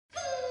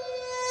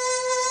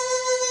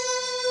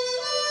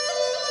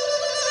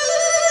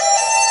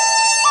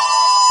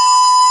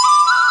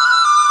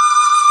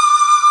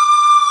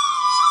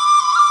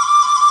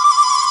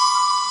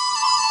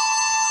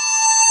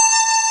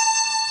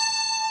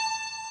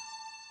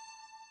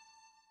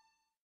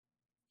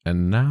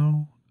And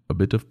now, a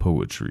bit of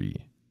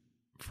poetry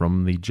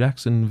from the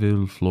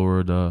Jacksonville,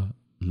 Florida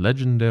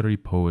legendary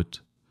poet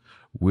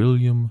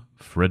William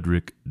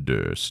Frederick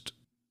Durst.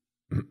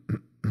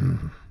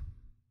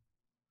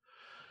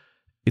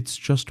 It's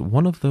just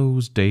one of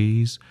those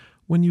days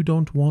when you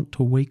don't want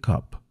to wake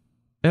up.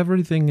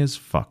 Everything is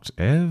fucked.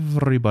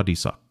 Everybody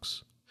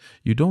sucks.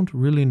 You don't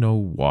really know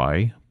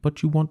why,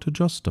 but you want to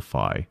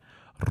justify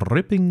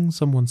ripping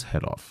someone's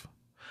head off.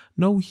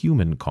 No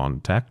human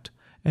contact,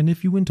 and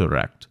if you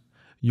interact,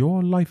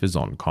 your life is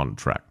on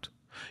contract.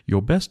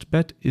 Your best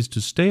bet is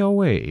to stay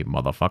away,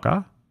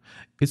 motherfucker.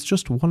 It's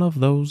just one of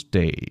those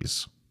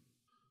days.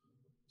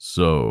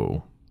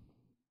 So,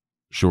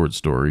 short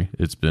story,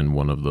 it's been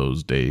one of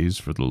those days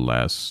for the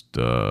last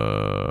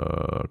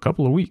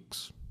couple of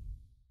weeks.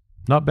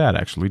 Not bad,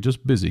 actually,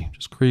 just busy.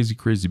 Just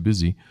crazy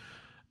busy.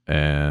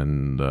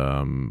 And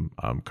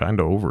I'm kind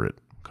of over it.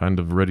 Kind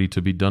of ready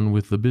to be done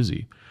with the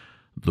busy.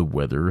 The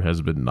weather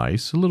has been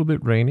nice, a little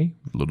bit rainy,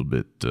 a little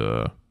bit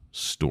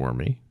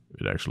stormy.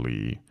 It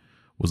actually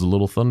was a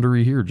little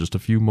thundery here just a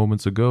few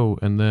moments ago,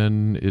 and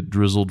then it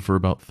drizzled for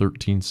about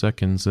 13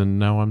 seconds, and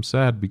now I'm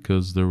sad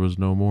because there was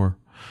no more.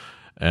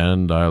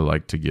 And I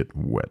like to get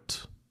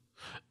wet.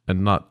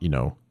 And not,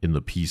 in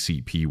the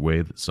PCP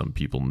way that some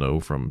people know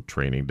from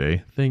training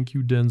day. Thank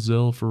you,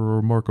 Denzel, for a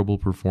remarkable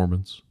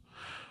performance.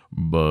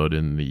 But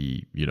in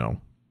the,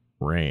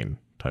 rain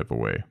type of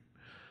way.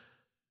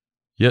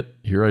 Yet,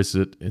 here I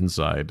sit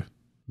inside,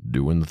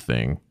 doing the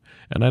thing,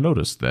 and I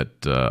noticed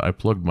that I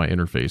plugged my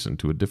interface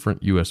into a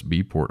different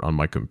USB port on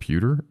my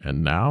computer,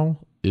 and now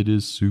it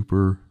is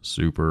super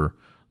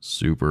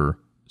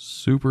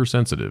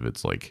sensitive.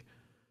 It's like,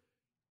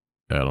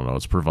 I don't know,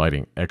 it's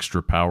providing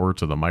extra power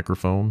to the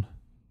microphone.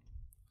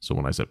 So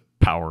when I said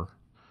power,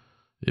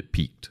 it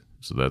peaked.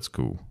 So that's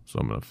cool. So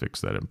I'm going to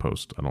fix that in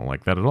post. I don't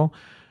like that at all.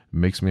 It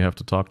makes me have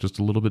to talk just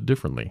a little bit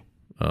differently.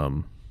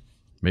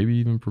 Maybe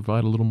even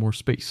provide a little more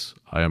space.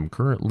 I am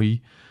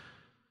currently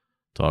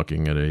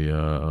talking at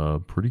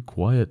a pretty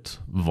quiet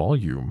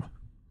volume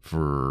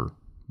for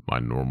my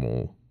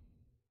normal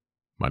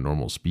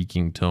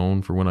speaking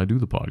tone for when I do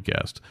the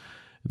podcast.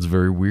 It's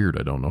very weird.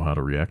 I don't know how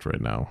to react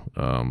right now.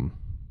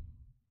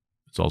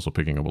 It's also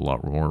picking up a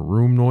lot more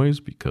room noise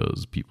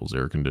because people's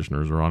air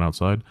conditioners are on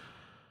outside.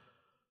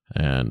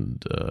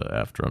 And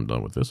after I'm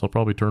done with this, I'll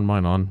probably turn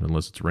mine on,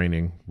 unless it's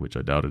raining, which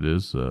I doubt it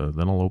is.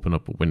 Then I'll open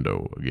up a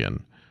window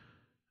again.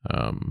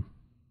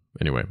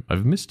 Anyway,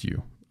 I've missed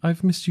you.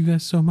 I've missed you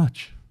guys so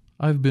much.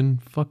 I've been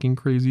fucking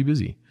crazy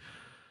busy.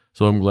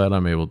 So I'm glad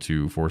I'm able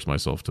to force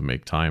myself to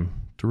make time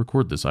to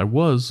record this. I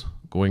was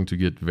going to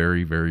get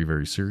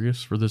very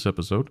serious for this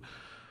episode.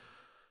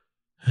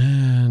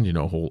 And,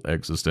 whole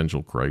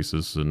existential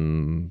crisis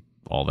and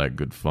all that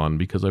good fun,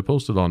 because I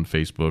posted on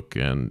Facebook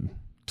and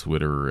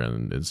Twitter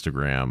and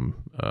Instagram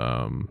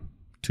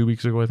 2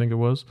 weeks ago, I think it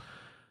was,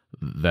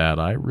 that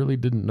I really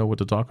didn't know what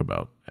to talk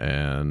about.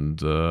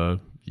 And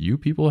you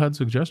people had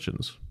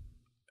suggestions.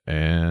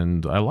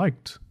 And I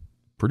liked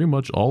pretty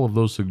much all of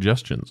those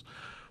suggestions.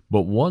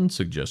 But one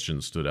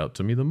suggestion stood out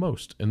to me the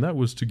most, and that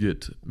was to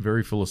get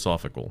very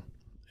philosophical.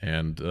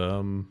 And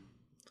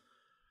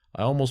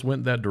I almost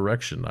went that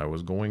direction. I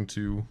was going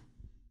to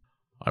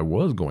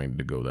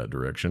go that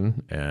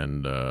direction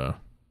and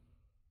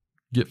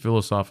get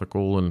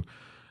philosophical and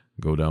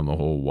go down the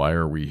whole why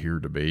are we here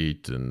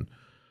debate and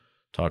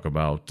talk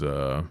about,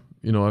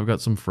 I've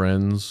got some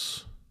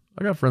friends.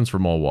 I got friends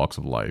from all walks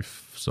of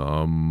life.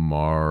 Some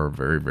are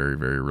very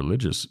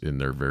religious in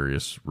their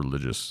various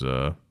religious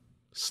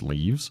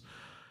sleeves,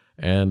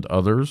 and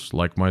others,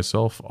 like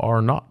myself,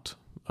 are not.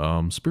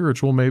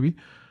 Spiritual maybe,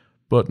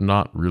 but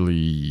not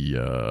really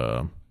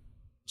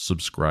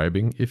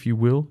subscribing, if you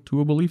will,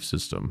 to a belief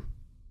system.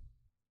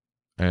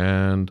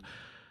 And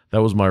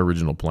that was my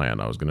original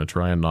plan. I was going to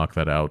try and knock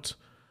that out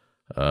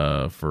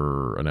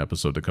for an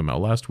episode to come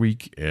out last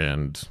week,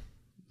 and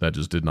that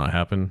just did not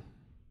happen.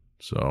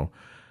 So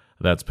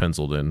that's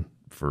penciled in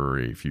for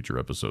a future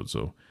episode.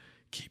 So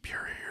keep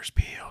your ears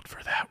peeled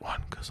for that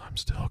one, because I'm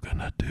still going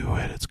to do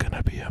it. It's going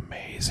to be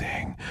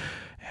amazing.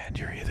 And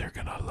you're either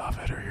going to love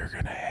it or you're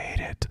going to hate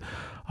it.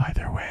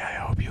 Either way, I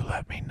hope you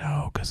let me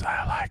know, because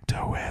I like to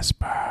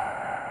whisper.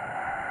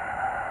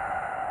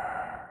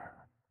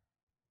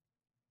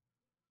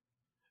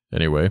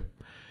 Anyway,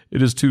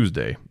 it is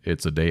Tuesday.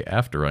 It's a day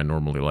after I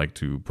normally like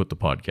to put the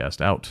podcast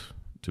out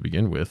to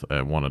begin with.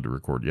 I wanted to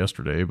record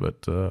yesterday,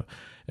 but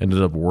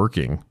ended up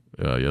working.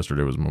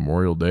 Yesterday was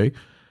Memorial Day.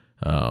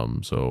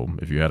 So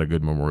if you had a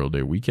good Memorial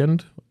Day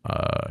weekend,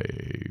 I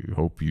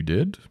hope you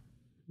did.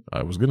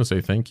 I was going to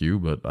say thank you,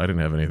 but I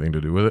didn't have anything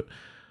to do with it.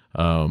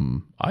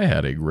 I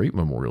had a great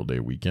Memorial Day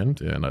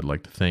weekend, and I'd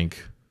like to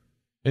thank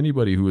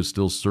anybody who is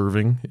still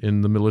serving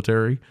in the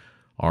military,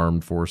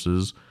 armed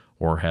forces,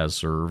 or has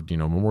served.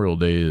 Memorial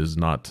Day is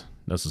not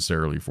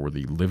necessarily for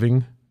the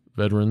living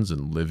veterans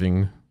and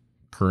living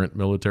current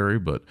military,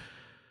 but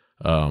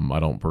I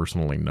don't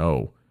personally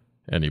know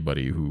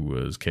anybody who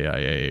was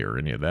KIA or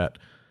any of that.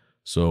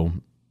 So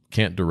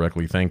can't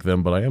directly thank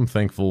them, but I am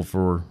thankful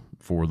for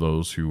for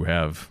those who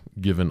have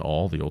given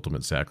all the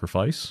ultimate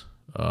sacrifice.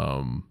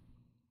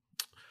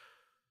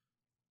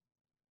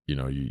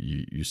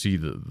 You see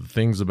the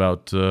things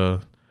about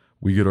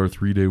we get our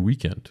 3-day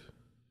weekend.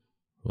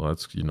 Well,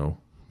 that's,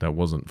 that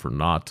wasn't for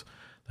naught.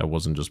 That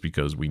wasn't just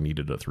because we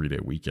needed a 3-day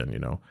weekend,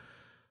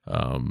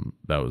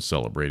 that was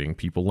celebrating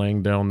people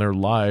laying down their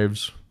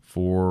lives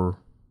for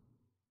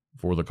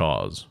the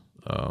cause.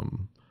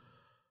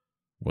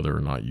 Whether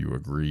or not you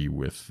agree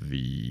with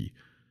the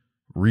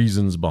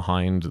reasons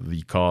behind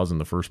the cause in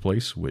the first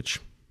place, which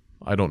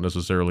I don't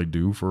necessarily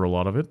do for a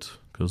lot of it,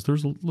 because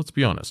let's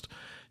be honest,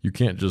 you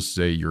can't just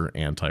say you're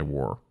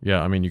anti-war.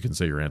 Yeah, I mean, you can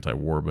say you're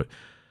anti-war, but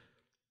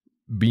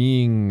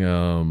being,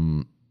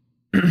 I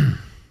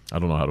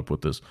don't know how to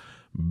put this,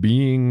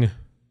 being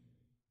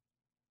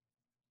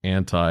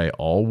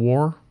anti-all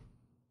war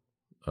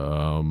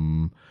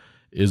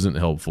isn't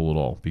helpful at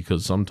all,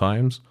 because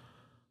sometimes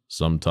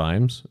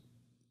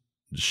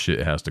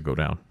shit has to go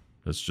down.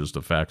 That's just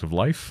a fact of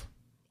life.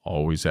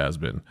 Always has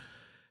been.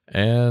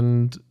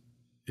 And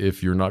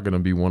if you're not going to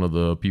be one of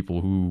the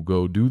people who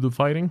go do the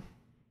fighting,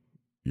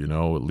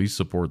 at least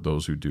support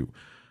those who do.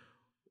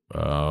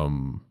 I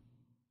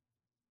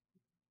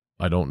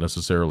don't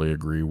necessarily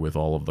agree with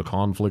all of the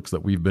conflicts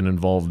that we've been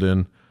involved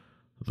in,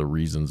 the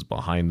reasons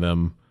behind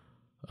them,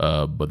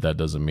 but that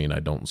doesn't mean I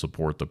don't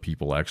support the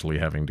people actually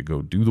having to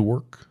go do the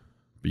work,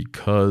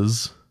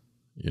 because,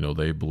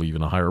 they believe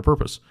in a higher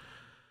purpose.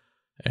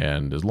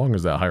 And as long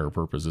as that higher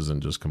purpose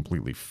isn't just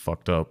completely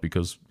fucked up,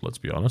 because let's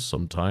be honest,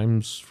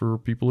 sometimes for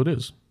people it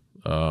is.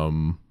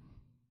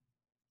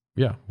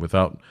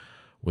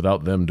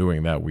 Without them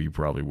doing that, we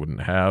probably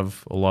wouldn't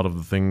have a lot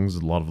of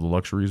the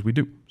luxuries we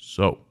do.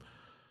 So,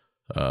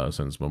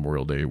 since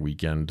Memorial Day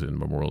weekend and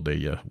Memorial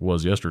Day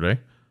was yesterday,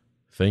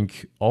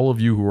 thank all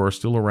of you who are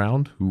still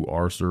around, who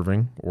are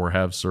serving or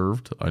have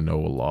served. I know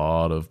a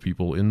lot of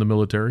people in the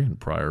military and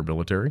prior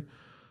military.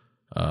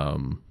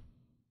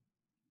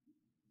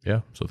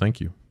 So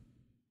thank you.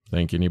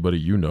 Thank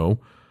anybody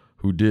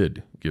who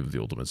did give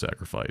the ultimate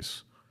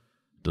sacrifice.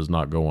 Does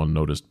not go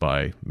unnoticed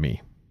by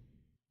me.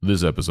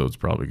 This episode's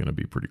probably going to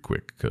be pretty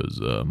quick, because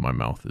my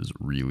mouth is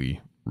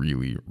really,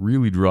 really,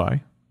 really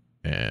dry,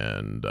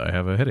 and I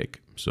have a headache.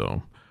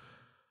 So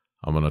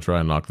I'm going to try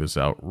and knock this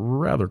out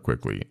rather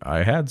quickly.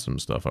 I had some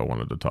stuff I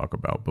wanted to talk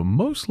about, but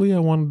mostly I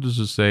wanted to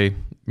just say,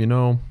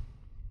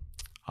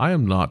 I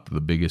am not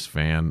the biggest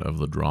fan of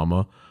the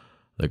drama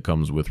that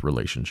comes with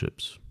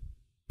relationships.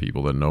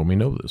 People that know me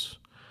know this.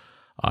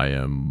 I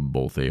am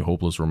both a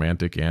hopeless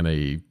romantic and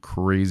a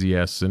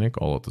crazy-ass cynic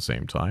all at the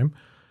same time.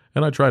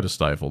 And I try to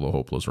stifle the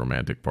hopeless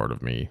romantic part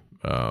of me,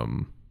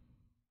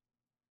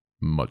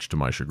 much to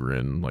my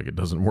chagrin. Like, it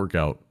doesn't work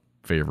out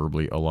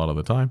favorably a lot of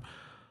the time,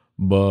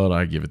 but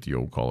I give it the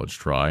old college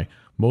try,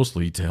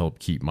 mostly to help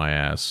keep my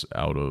ass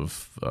out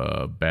of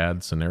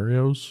bad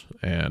scenarios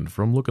and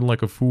from looking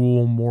like a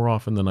fool more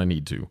often than I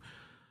need to.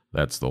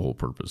 That's the whole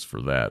purpose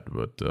for that.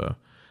 But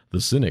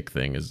the cynic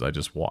thing is I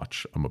just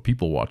watch. I'm a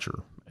people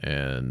watcher,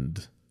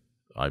 and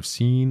I've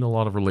seen a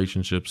lot of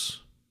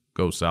relationships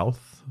go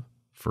south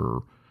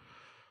for,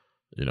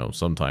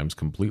 sometimes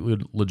completely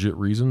legit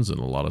reasons, and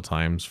a lot of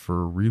times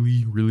for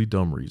really, really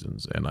dumb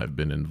reasons. And I've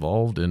been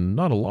involved in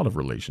not a lot of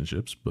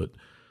relationships, but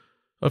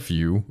a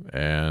few,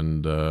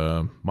 and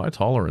my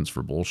tolerance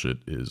for bullshit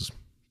is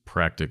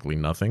practically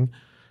nothing,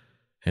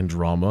 and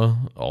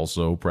drama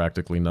also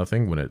practically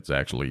nothing when it's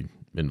actually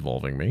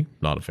involving me.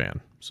 Not a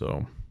fan.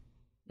 So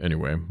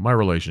anyway, my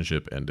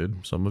relationship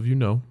ended. Some of you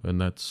know, and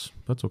that's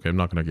okay. I'm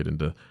not going to get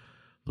into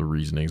the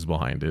reasonings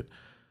behind it.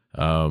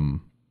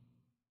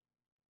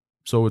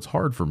 So it's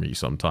hard for me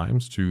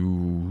sometimes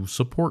to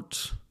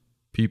support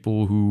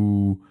people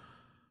who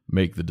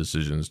make the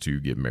decisions to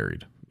get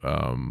married.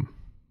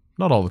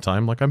 Not all the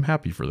time. Like, I'm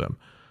happy for them.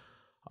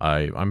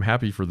 I'm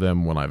happy for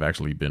them when I've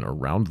actually been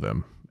around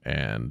them,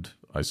 and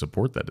I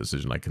support that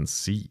decision. I can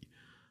see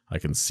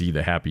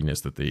the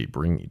happiness that they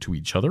bring to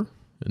each other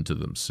and to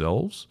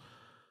themselves.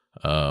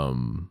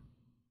 And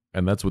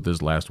that's what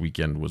this last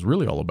weekend was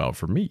really all about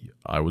for me.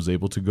 I was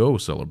able to go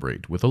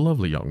celebrate with a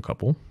lovely young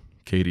couple,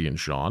 Katie and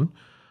Sean.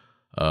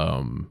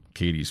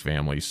 Katie's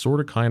family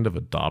sort of kind of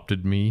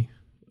adopted me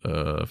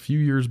a few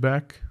years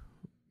back.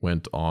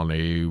 Went on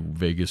a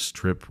Vegas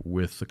trip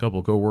with a couple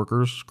of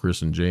coworkers,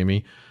 Chris and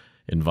Jamie.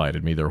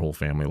 Invited me. Their whole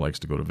family likes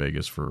to go to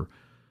Vegas for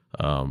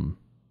when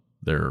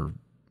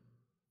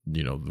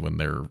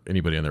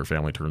anybody in their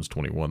family turns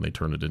 21, they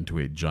turn it into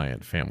a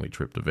giant family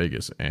trip to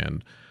Vegas.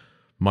 And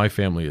my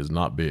family is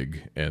not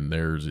big, and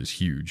theirs is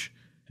huge.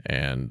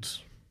 And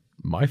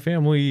my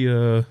family,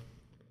 I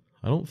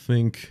don't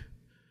think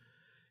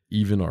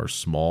even our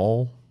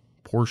small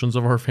portions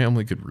of our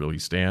family could really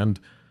stand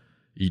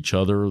each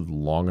other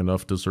long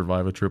enough to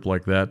survive a trip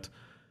like that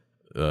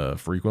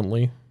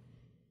frequently.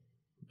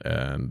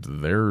 And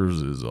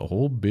theirs is a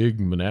whole big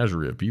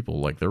menagerie of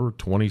people. Like, there were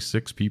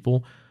 26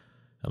 people,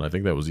 and I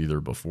think that was either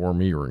before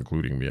me or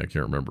including me. I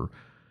can't remember.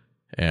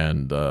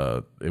 And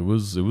it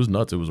was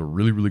nuts. It was a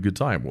really, really good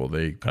time. Well,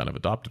 they kind of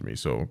adopted me.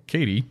 So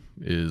Katie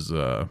is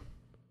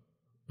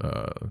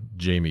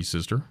Jamie's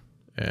sister,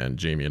 and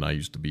Jamie and I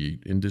used to be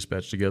in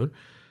dispatch together.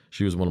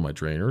 She was one of my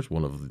trainers,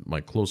 one of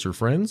my closer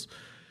friends.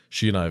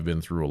 She and I have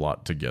been through a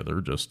lot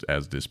together, just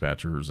as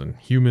dispatchers and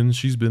humans.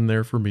 She's been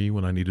there for me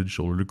when I needed a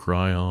shoulder to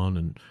cry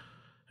on,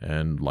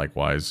 and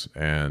likewise.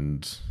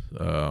 And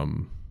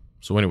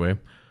so anyway,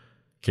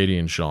 Katie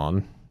and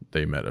Sean,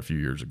 they met a few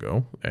years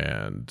ago,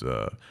 and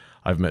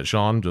I've met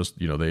Sean.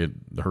 Just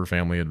her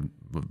family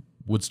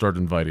would start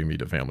inviting me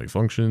to family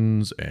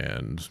functions,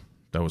 and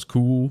that was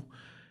cool.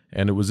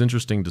 And it was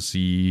interesting to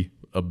see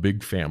a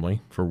big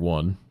family, for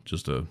one,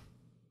 just a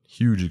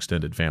huge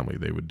extended family.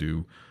 They would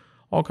do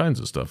all kinds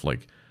of stuff.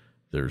 Like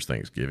there's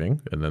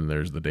Thanksgiving, and then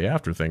there's the day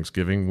after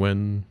Thanksgiving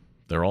when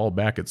they're all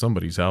back at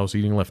somebody's house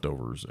eating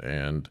leftovers.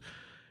 And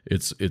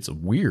it's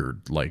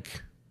weird,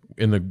 like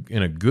in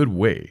a good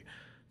way,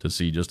 to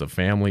see just a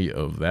family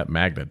of that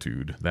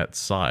magnitude, that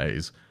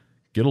size,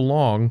 get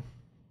along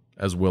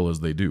as well as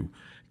they do.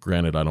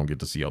 Granted, I don't get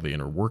to see all the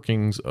inner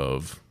workings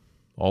of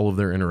all of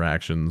their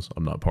interactions.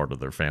 I'm not part of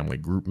their family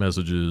group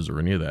messages or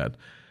any of that.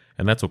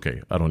 And that's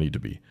okay. I don't need to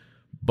be.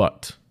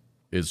 But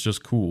it's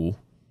just cool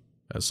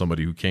as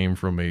somebody who came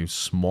from a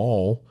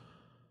small,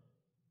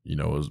 it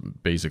was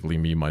basically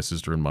me, my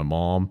sister, and my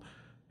mom,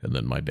 and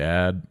then my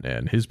dad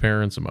and his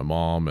parents and my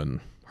mom and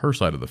her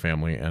side of the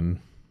family. And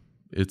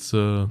it's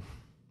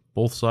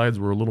both sides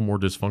were a little more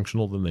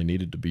dysfunctional than they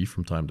needed to be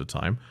from time to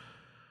time.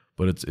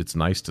 But it's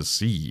nice to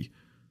see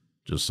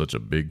just such a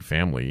big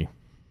family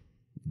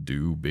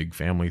do big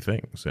family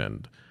things,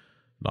 and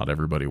not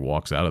everybody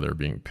walks out of there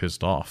being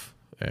pissed off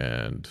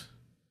and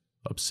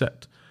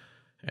upset.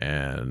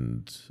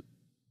 And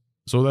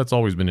so that's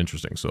always been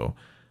interesting. So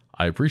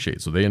I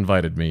appreciate. So they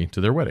invited me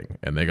to their wedding,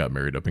 and they got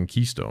married up in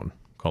Keystone,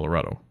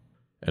 Colorado.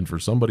 And for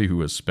somebody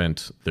who has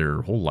spent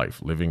their whole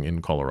life living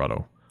in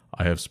Colorado,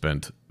 I have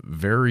spent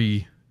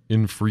very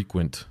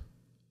infrequent,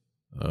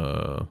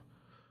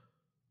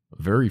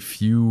 very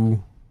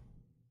few.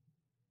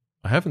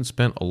 I haven't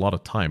spent a lot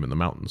of time in the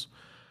mountains.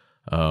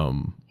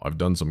 I've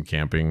done some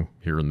camping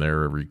here and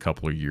there every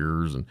couple of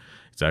years, and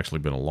it's actually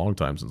been a long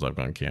time since I've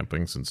gone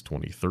camping, since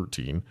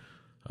 2013.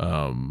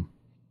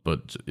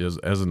 But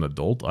as an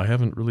adult, I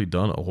haven't really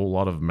done a whole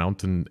lot of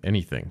mountain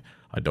anything.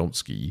 I don't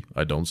ski.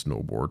 I don't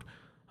snowboard.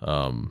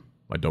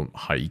 I don't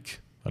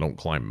hike. I don't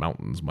climb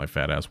mountains. My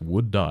fat ass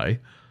would die.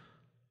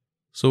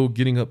 So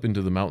getting up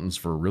into the mountains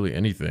for really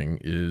anything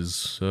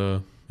is,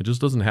 it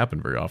just doesn't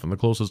happen very often. The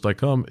closest I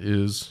come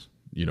is,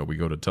 we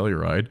go to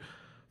Telluride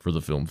for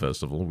the film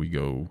festival.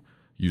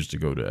 Used to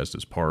go to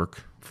Estes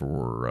Park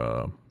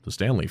for the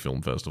Stanley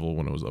Film Festival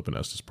when I was up in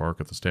Estes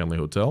Park at the Stanley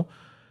Hotel.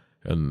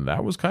 And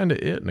that was kind of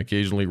it. And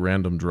occasionally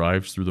random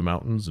drives through the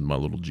mountains in my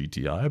little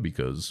GTI,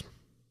 because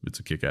it's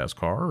a kick-ass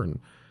car and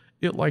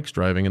it likes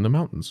driving in the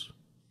mountains.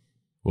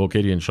 Well,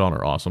 Katie and Sean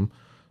are awesome.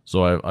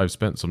 So I've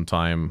spent some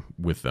time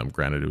with them.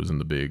 Granted, it was in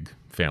the big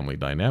family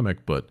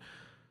dynamic, but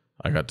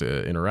I got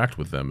to interact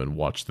with them and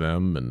watch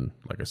them. And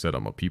like I said,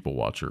 I'm a people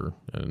watcher,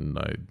 and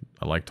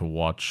I like to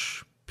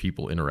watch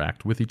people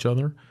interact with each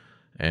other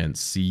and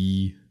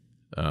see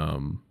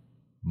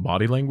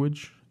body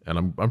language.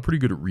 And I'm pretty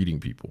good at reading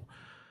people.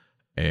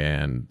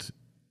 And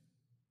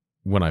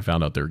when I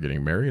found out they were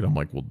getting married, I'm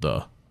like, well,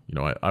 duh.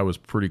 I was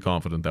pretty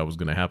confident that was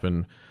going to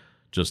happen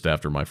just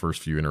after my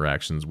first few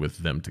interactions with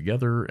them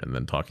together, and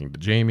then talking to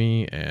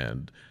Jamie,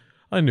 and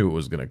I knew it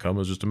was going to come. It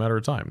was just a matter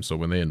of time. So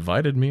when they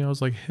invited me, I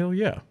was like, hell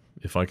yeah.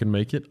 If I can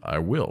make it, I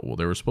will. Well,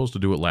 they were supposed to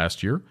do it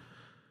last year,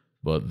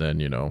 but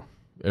then,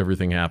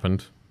 everything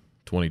happened.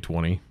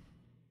 2020,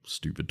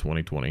 stupid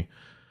 2020.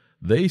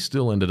 They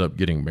still ended up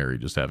getting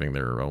married, just having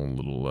their own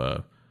little,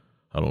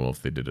 I don't know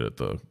if they did it at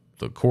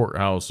the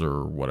courthouse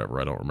or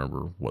whatever. I don't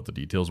remember what the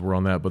details were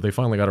on that, but they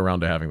finally got around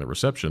to having the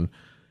reception.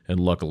 And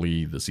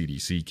luckily, the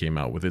CDC came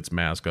out with its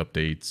mask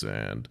updates,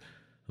 and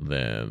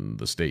then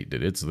the state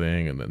did its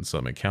thing, and then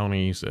Summit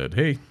County said,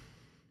 hey,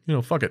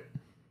 fuck it.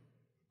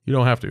 You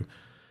don't have to,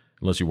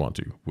 unless you want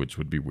to, which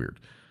would be weird.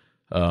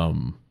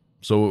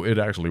 So it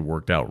actually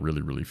worked out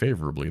really, really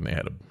favorably, and they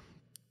had a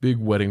big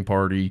wedding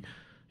party.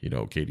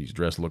 Katie's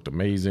dress looked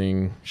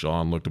amazing.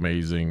 Sean looked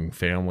amazing.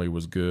 Family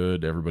was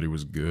good. Everybody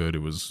was good.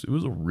 It was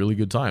a really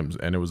good time,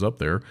 and it was up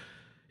there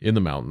in the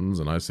mountains,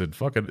 and I said,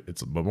 fuck it,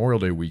 it's a Memorial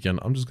Day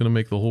weekend. I'm just going to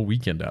make the whole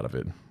weekend out of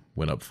it.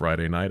 Went up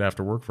Friday night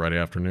after work, Friday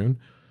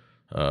afternoon.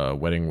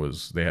 Wedding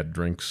they had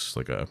drinks,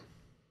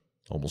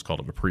 almost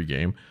called it a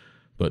pregame,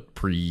 but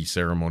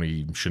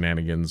pre-ceremony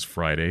shenanigans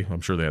Friday.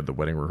 I'm sure they had the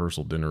wedding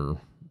rehearsal dinner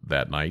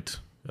that night,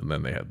 and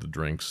then they had the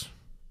drinks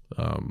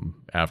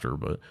after,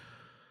 but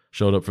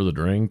showed up for the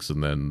drinks,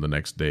 and then the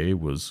next day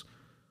was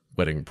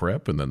wedding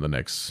prep, and then the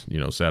next,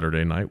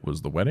 Saturday night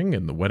was the wedding,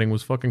 and the wedding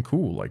was fucking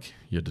cool.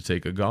 You had to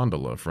take a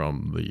gondola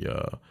from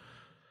the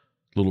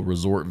little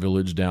resort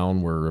village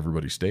down where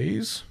everybody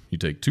stays. You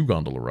take 2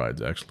 gondola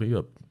rides, actually,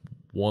 up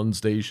one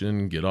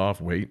station, get off,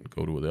 wait,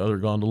 go to the other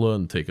gondola,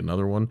 and take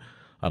another one.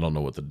 I don't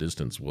know what the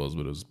distance was,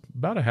 but it was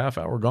about a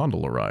half-hour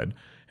gondola ride,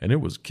 and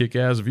it was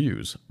kick-ass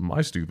views.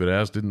 My stupid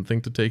ass didn't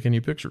think to take any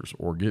pictures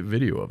or get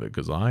video of it,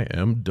 because I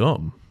am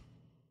dumb.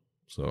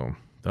 So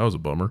that was a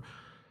bummer.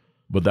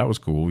 But that was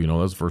cool. You know,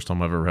 that's the first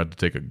time I've ever had to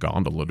take a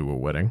gondola to a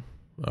wedding.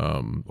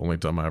 Only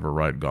time I ever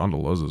ride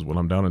gondolas is when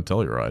I'm down in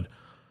Telluride.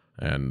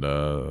 And,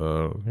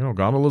 you know,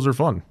 gondolas are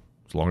fun.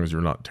 As long as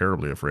you're not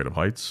terribly afraid of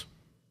heights.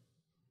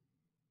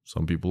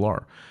 Some people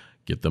are.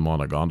 Get them on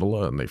a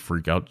gondola and they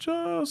freak out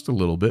just a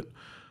little bit.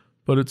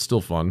 But it's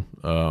still fun.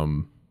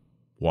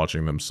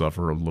 Watching them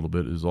suffer a little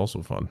bit is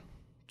also fun.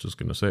 Just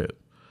going to say it.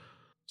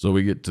 So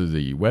we get to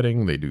the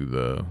wedding. They do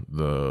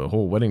the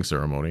whole wedding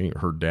ceremony.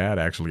 Her dad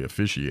actually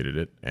officiated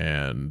it.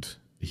 And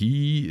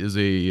he is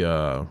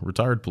a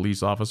retired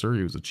police officer.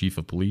 He was a chief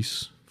of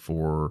police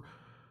for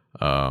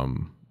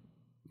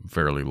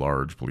fairly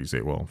large police,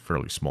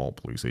 fairly small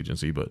police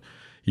agency. But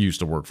he used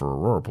to work for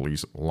Aurora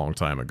Police a long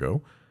time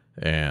ago.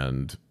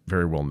 And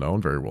very well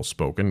known, very well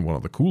spoken. One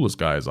of the coolest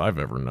guys I've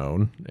ever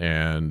known.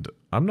 And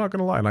I'm not going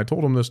to lie. And I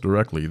told him this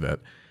directly,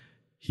 that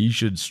he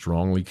should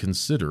strongly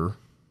consider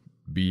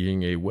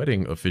being a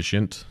wedding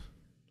officiant.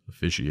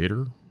 He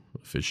should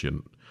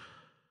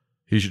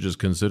just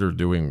consider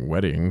doing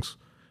weddings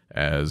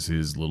as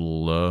his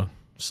little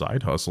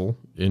side hustle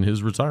in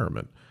his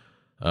retirement.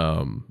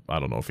 I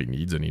don't know if he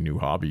needs any new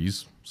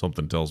hobbies.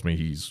 Something tells me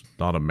he's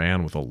not a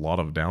man with a lot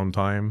of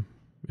downtime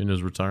in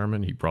his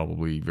retirement. He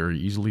probably very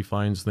easily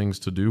finds things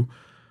to do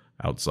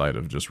outside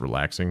of just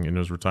relaxing in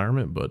his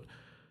retirement, but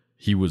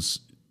he was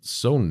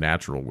so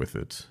natural with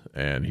it,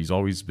 and he's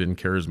always been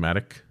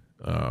charismatic.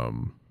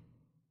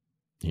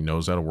 He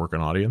knows how to work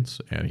an audience,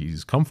 and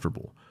he's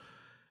comfortable.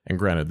 And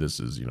granted, this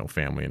is, you know,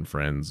 family and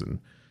friends and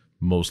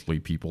mostly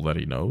people that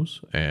he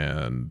knows,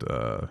 and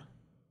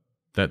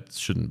that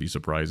shouldn't be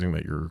surprising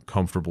that you're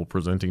comfortable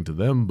presenting to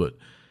them, but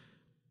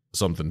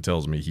something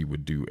tells me he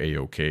would do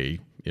A-okay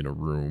in a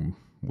room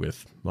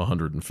with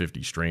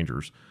 150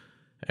 strangers.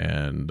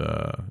 And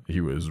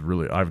he was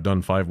really, I've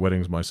done 5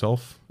 weddings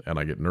myself, and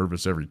I get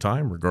nervous every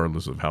time,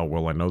 regardless of how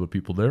well I know the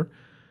people there.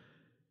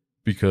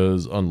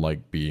 Because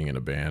unlike being in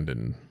a band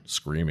and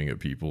screaming at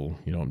people,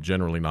 you know, I'm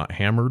generally not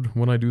hammered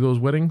when I do those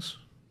weddings,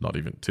 not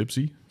even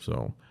tipsy.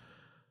 So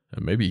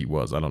maybe he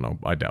was, I don't know,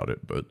 I doubt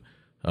it, but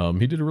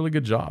he did a really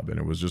good job, and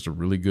it was just a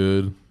really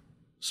good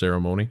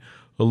ceremony.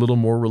 A little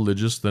more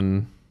religious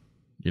than,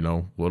 you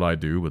know, what I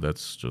do, but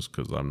that's just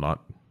because I'm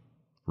not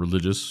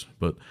religious,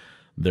 but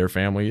their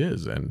family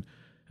is. And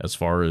as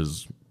far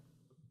as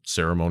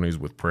ceremonies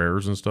with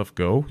prayers and stuff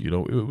go, you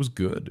know, it was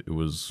good. It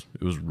was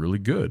really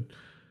good.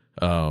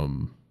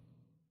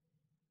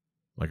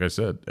 Like I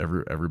said,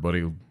 everybody,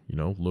 you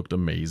know, looked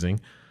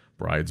amazing.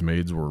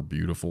 Bridesmaids were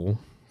beautiful.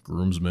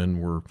 Groomsmen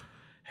were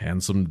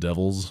handsome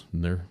devils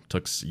in their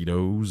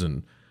tuxedos,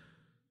 and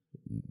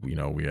you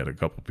know, we had a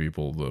couple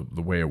people,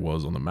 the way it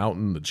was on the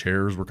mountain, the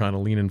chairs were kind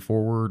of leaning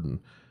forward, and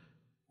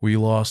we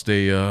lost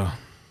a I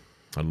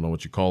don't know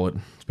what you call it.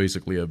 It's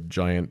basically a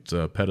giant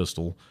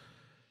pedestal,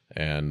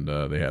 and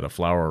they had a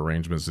flower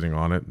arrangement sitting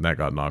on it, and that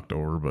got knocked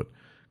over, but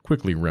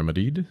quickly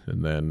remedied.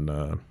 And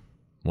then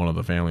one of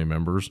the family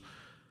members,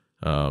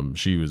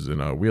 she was in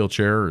a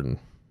wheelchair, and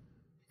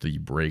the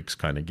brakes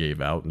kind of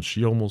gave out, and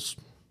she almost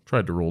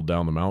tried to roll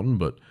down the mountain,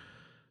 but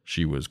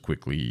she was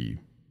quickly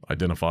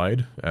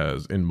identified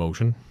as in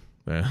motion,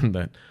 and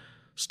that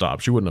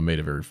stopped. She wouldn't have made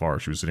it very far.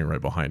 She was sitting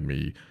right behind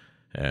me,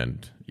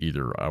 and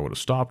either I would have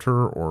stopped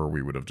her, or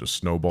we would have just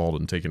snowballed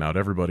and taken out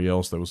everybody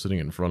else that was sitting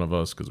in front of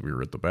us, because we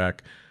were at the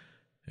back,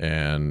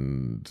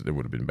 and it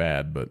would have been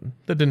bad, but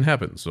that didn't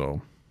happen.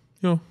 So,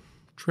 you know,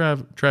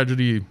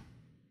 tragedy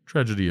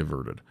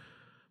averted.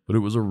 But it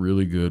was a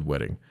really good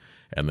wedding.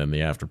 And then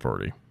the after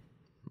party.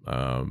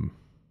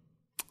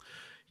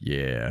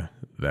 Yeah,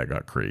 that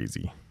got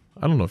crazy.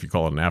 I don't know if you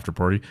call it an after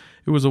party.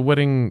 It was a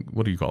wedding.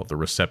 What do you call it? The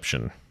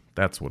reception.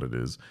 That's what it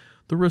is.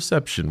 The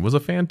reception was a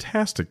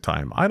fantastic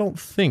time. I don't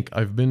think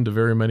I've been to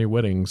very many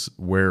weddings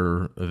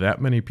where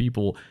that many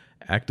people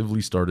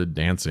actively started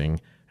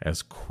dancing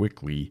as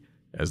quickly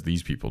as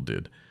these people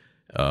did.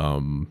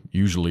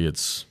 Usually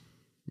it's,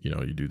 you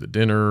know, you do the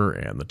dinner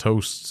and the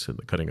toasts and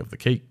the cutting of the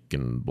cake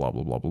and blah,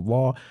 blah, blah, blah,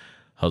 blah.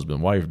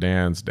 Husband, wife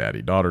dance,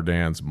 daddy, daughter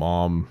dance,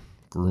 mom,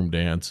 groom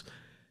dance.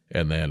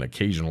 And then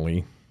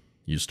occasionally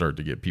you start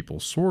to get people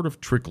sort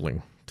of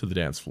trickling to the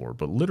dance floor.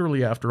 But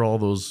literally after all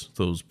those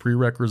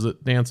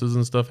prerequisite dances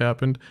and stuff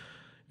happened,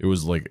 it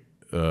was like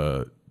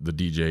the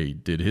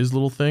DJ did his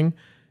little thing,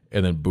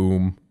 and then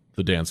boom,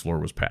 the dance floor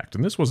was packed.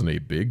 And this wasn't a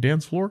big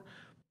dance floor,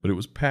 but it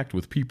was packed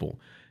with people,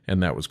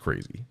 and that was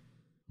crazy.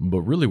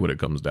 But really what it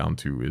comes down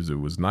to is it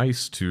was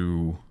nice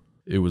to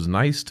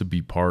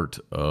be part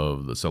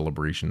of the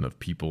celebration of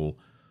people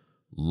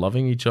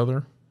loving each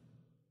other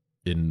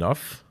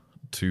enough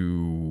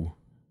to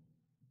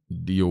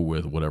deal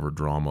with whatever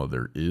drama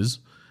there is.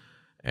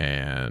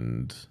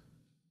 And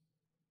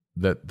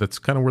that's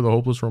kind of where the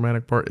hopeless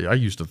romantic part, I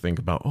used to think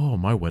about, oh,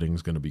 my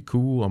wedding's going to be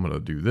cool, I'm going to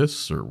do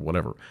this or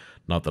whatever.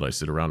 Not that I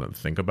sit around and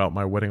think about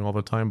my wedding all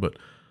the time, but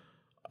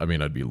I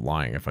mean, I'd be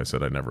lying if I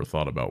said I never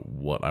thought about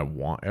what I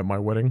want at my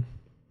wedding.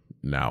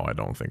 Now I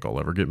don't think I'll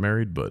ever get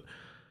married, but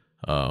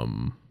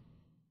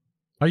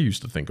I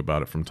used to think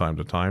about it from time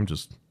to time,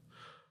 just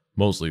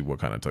mostly what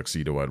kind of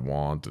tuxedo I'd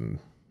want and,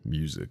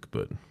 music,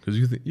 but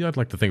because I'd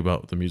like to think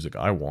about the music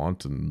I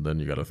want, and then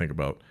you got to think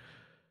about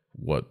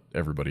what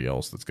everybody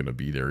else that's going to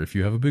be there if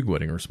you have a big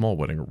wedding or small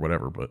wedding or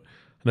whatever. But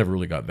I never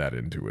really got that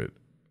into it.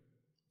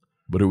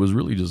 But it was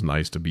really just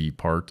nice to be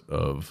part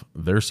of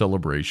their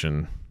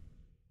celebration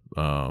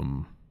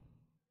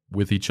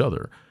with each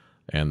other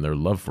and their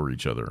love for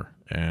each other.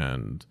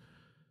 And,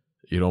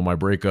 my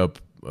breakup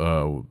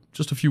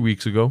just a few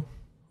weeks ago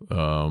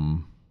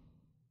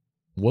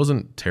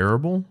wasn't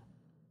terrible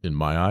in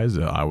my eyes.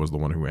 I was the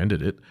one who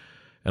ended it,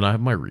 and I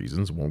have my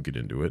reasons, won't get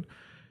into it.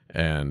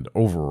 And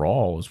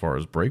overall, as far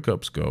as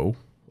breakups go,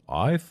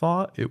 I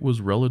thought it was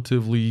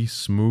relatively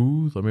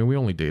smooth. I mean, we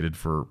only dated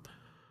for,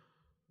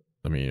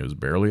 it was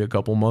barely a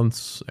couple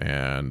months,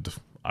 and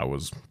I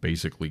was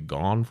basically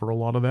gone for a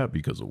lot of that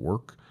because of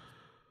work.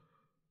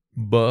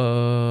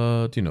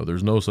 But,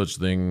 there's no such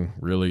thing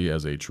really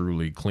as a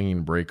truly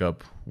clean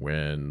breakup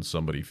when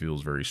somebody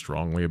feels very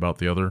strongly about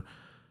the other.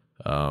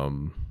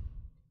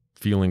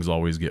 Feelings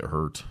always get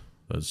hurt.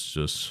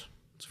 It's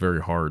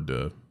very hard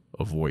to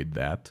avoid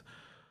that.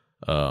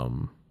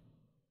 So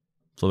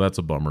that's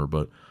a bummer,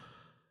 but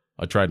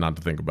I tried not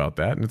to think about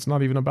that, and it's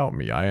not even about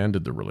me. I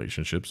ended the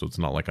relationship, so it's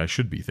not like I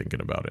should be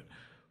thinking about it.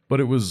 But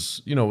it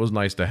was, it was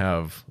nice to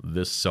have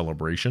this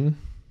celebration.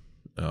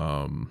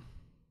 And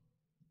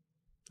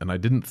I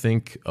didn't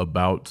think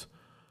about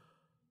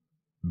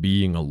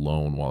being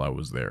alone while I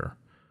was there.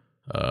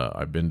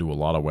 I've been to a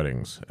lot of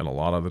weddings, and a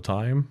lot of the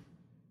time,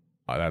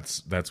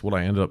 that's what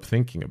I ended up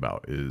thinking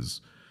about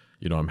is,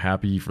 I'm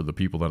happy for the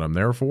people that I'm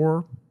there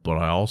for, but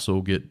I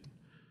also get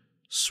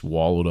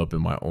swallowed up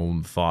in my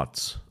own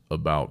thoughts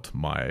about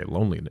my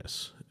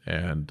loneliness.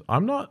 And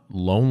I'm not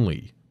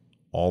lonely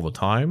all the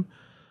time,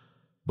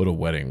 but a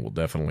wedding will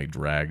definitely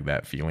drag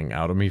that feeling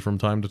out of me from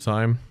time to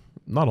time.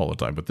 Not all the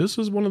time, but this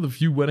is one of the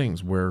few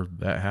weddings where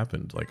that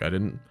happened. Like, I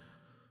didn't,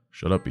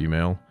 shut up,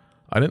 email.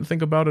 I didn't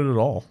think about it at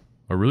all.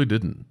 I really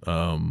didn't.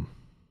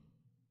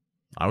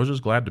 I was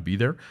just glad to be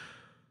there.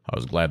 I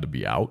was glad to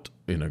be out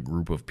in a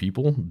group of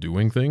people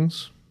doing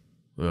things,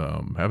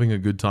 having a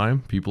good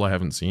time. People I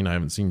haven't seen. I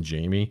haven't seen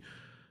Jamie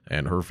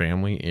and her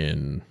family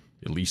in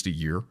at least a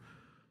year,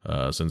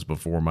 since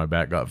before my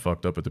back got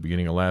fucked up at the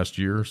beginning of last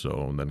year.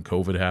 So, and then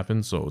COVID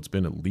happened. So it's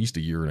been at least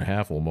a year and a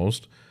half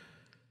almost.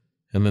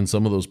 And then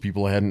some of those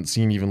people I hadn't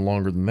seen even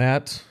longer than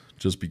that,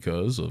 just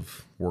because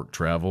of work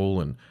travel,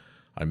 and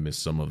I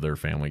missed some of their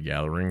family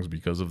gatherings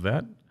because of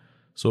that.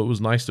 So it was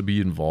nice to be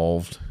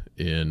involved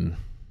in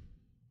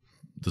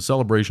the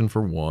celebration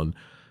for one,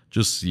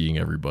 just seeing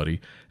everybody.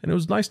 And it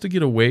was nice to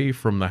get away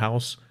from the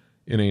house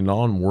in a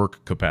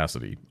non-work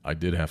capacity. I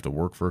did have to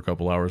work for a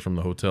couple hours from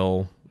the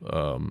hotel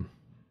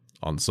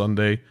on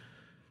Sunday,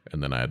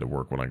 and then I had to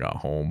work when I got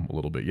home a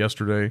little bit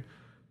yesterday.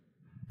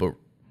 But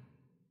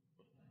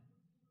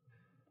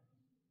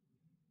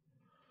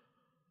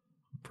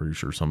pretty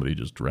sure somebody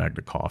just dragged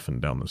a coffin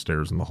down the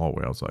stairs in the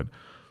hallway outside.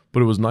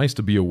 But it was nice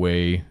to be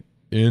away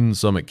in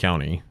Summit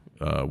County,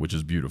 which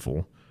is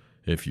beautiful.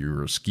 If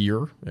you're a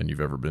skier and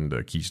you've ever been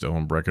to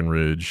Keystone,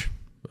 Breckenridge,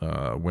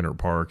 Winter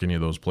Park, any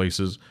of those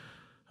places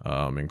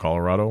in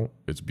Colorado,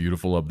 it's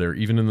beautiful up there.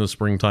 Even in the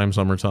springtime,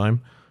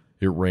 summertime,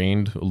 it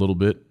rained a little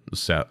bit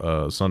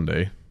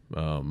Sunday.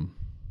 Got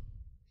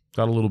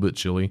a little bit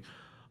chilly.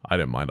 I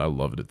didn't mind. I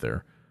loved it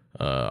there.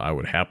 I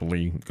would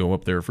happily go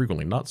up there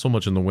frequently. Not so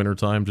much in the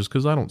wintertime, just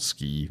because I don't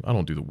ski. I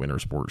don't do the winter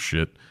sports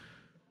shit.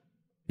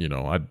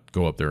 I'd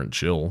go up there and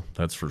chill,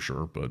 that's for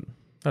sure, but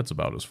that's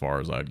about as far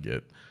as I'd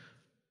get.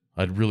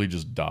 I'd really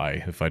just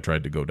die if I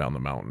tried to go down the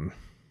mountain.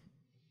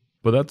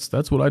 But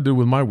that's what I did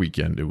with my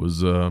weekend. It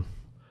was a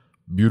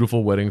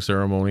beautiful wedding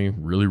ceremony,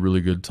 really,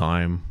 really good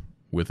time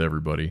with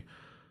everybody.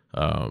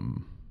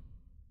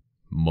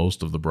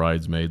 Most of the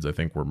bridesmaids, I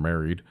think, were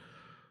married.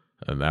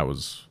 And that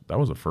was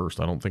a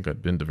first. I don't think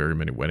I'd been to very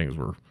many weddings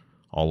where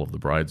all of the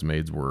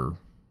bridesmaids were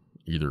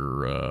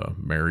either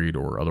married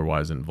or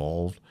otherwise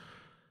involved.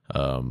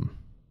 In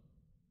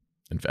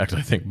fact,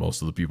 I think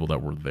most of the people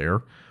that were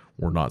there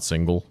were not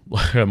single.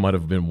 I might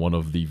have been one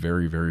of the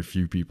very, very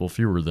few people,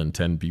 fewer than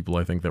 10 people,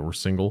 I think, that were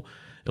single.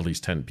 At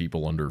least 10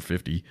 people under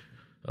 50.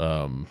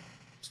 So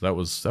that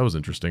was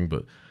interesting,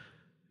 but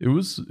it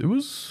was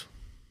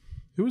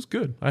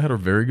good. I had a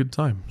very good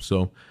time.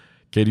 So,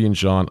 Katie and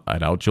Sean, I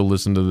doubt you'll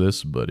listen to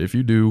this, but if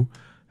you do,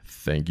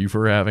 thank you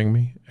for having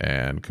me,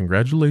 and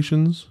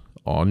congratulations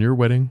on your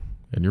wedding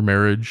and your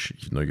marriage.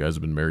 Even though you guys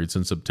have been married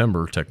since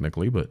September,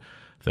 technically, but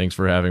thanks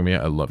for having me.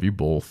 I love you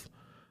both.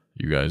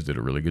 You guys did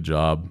a really good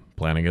job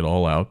planning it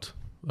all out.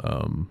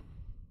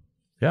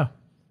 Yeah.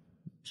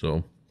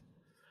 So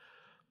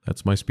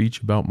that's my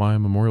speech about my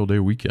Memorial Day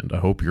weekend. I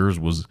hope yours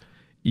was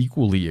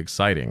equally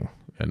exciting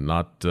and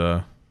not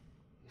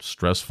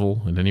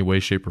stressful in any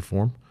way, shape, or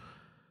form.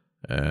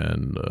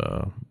 And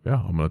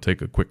yeah, I'm going to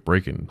take a quick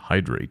break and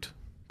hydrate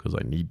because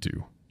I need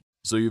to.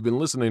 So you've been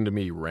listening to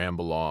me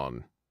ramble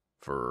on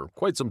for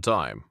quite some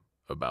time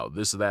about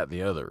this, that, and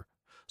the other.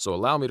 So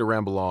allow me to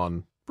ramble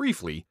on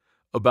briefly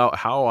about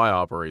how I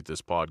operate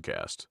this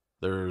podcast.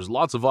 There's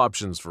lots of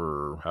options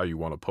for how you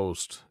want to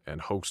post and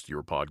host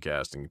your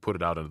podcast and put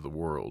it out into the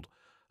world.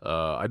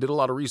 I did a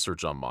lot of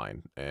research on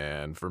mine,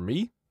 and for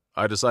me,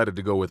 I decided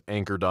to go with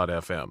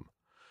Anchor.fm.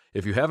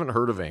 If you haven't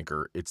heard of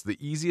Anchor, it's the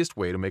easiest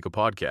way to make a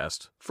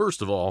podcast.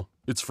 First of all,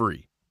 it's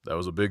free. That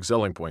was a big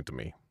selling point to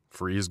me.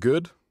 Free is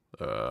good.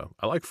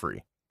 I like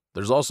free.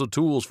 There's also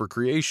tools for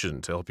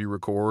creation to help you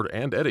record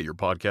and edit your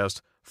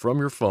podcast from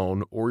your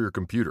phone or your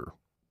computer,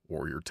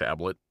 or your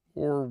tablet,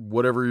 or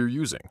whatever you're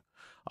using.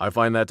 I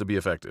find that to be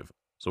effective.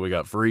 So we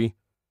got free,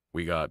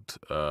 we got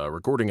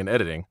recording and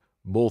editing,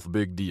 both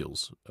big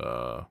deals,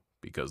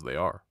 because they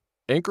are.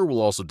 Anchor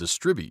will also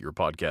distribute your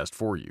podcast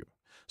for you,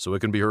 so it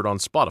can be heard on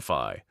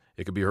Spotify,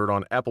 it could be heard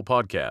on Apple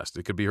Podcasts,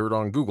 it could be heard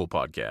on Google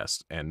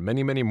Podcasts, and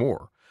many, many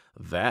more.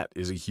 That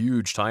is a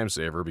huge time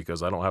saver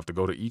because I don't have to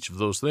go to each of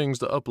those things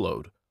to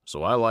upload.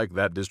 So I like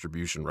that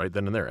distribution right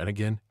then and there. And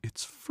again,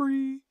 it's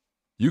free.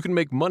 You can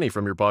make money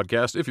from your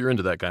podcast if you're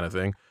into that kind of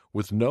thing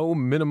with no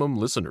minimum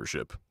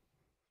listenership.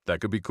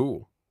 That could be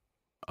cool.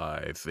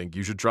 I think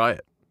you should try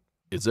it.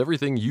 It's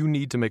everything you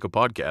need to make a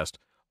podcast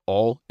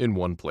all in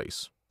one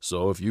place.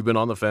 So if you've been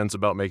on the fence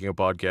about making a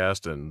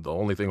podcast and the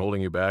only thing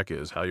holding you back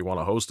is how you want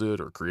to host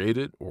it or create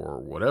it or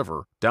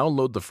whatever,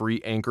 download the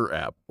free Anchor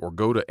app or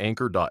go to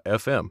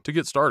anchor.fm to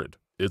get started.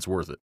 It's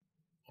worth it.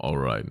 All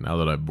right, now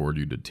that I've bored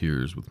you to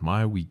tears with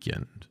my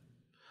weekend,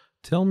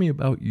 tell me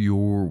about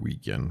your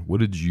weekend. What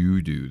did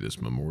you do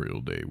this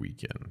Memorial Day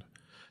weekend?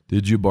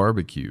 Did you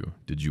barbecue?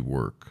 Did you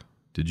work?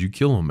 Did you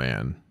kill a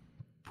man?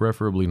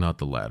 Preferably not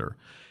the latter.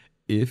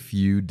 If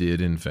you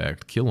did, in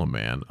fact, kill a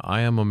man,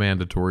 I am a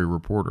mandatory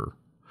reporter.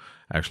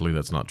 Actually,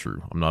 that's not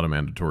true. I'm not a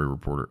mandatory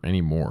reporter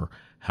anymore.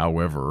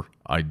 However,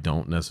 I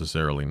don't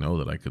necessarily know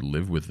that I could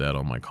live with that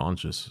on my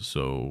conscience.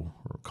 So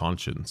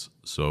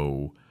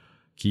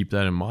keep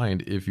that in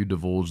mind if you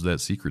divulge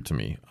that secret to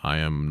me. I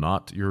am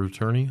not your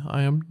attorney.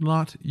 I am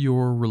not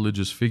your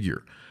religious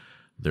figure.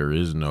 There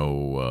is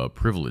no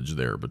privilege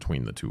there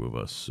between the two of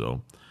us.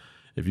 So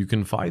if you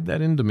confide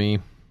that into me,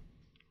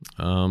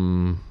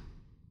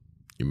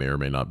 you may or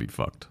may not be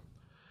fucked.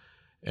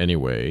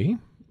 Anyway,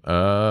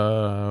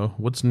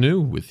 what's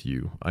new with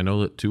you? I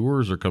know that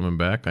tours are coming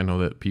back. I know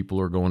that people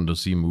are going to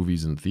see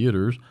movies in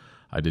theaters.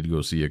 I did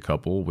go see a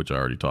couple, which I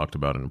already talked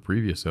about in a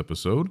previous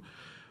episode.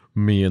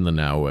 Me and the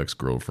now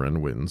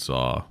ex-girlfriend went and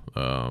saw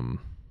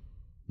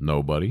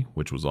Nobody,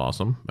 which was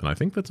awesome. And I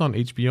think that's on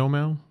HBO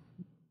now.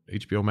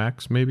 HBO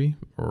Max, maybe?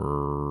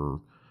 Or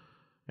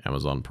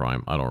Amazon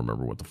Prime. I don't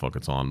remember what the fuck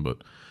it's on,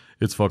 but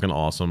it's fucking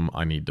awesome.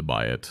 I need to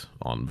buy it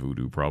on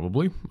Vudu,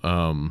 probably.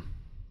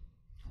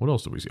 What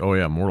else did we see? Oh,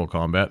 yeah, Mortal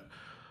Kombat.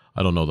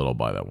 I don't know that I'll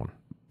buy that one.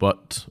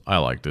 But I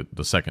liked it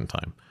the second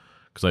time,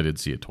 because I did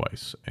see it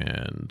twice.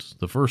 And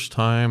the first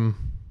time,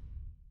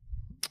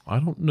 I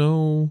don't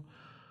know.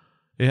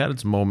 It had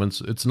its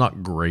moments. It's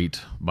not great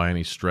by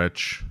any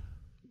stretch,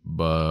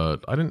 but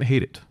I didn't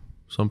hate it.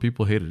 Some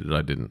people hated it.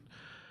 I didn't.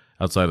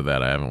 Outside of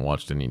that, I haven't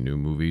watched any new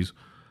movies.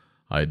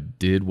 I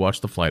did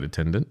watch The Flight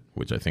Attendant,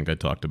 which I think I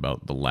talked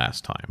about the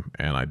last time,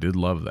 and I did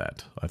love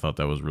that. I thought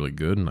that was really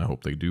good, and I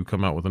hope they do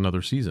come out with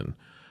another season.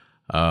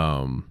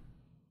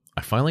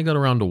 I finally got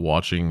around to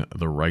watching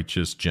The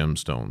Righteous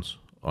Gemstones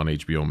on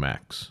HBO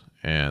Max,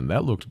 and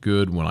that looked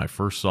good when I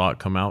first saw it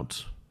come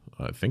out.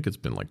 I think it's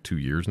been like 2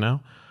 years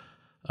now.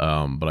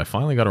 But I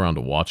finally got around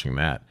to watching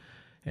that,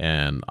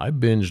 and I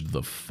binged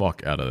the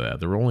fuck out of that.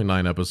 There were only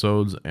 9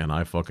 episodes, and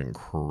I fucking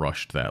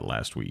crushed that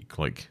last week.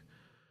 Like,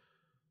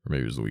 or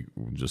maybe it was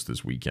just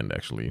this weekend,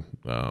 actually,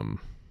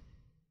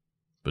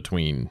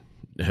 between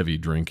heavy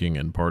drinking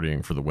and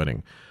partying for the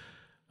wedding.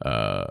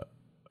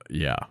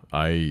 Yeah,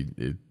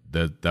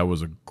 that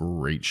was a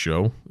great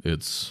show.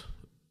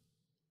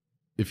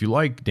 If you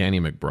like Danny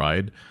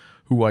McBride,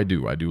 who I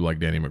do like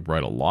Danny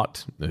McBride a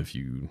lot. If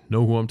you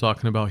know who I'm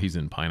talking about, he's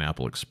in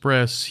Pineapple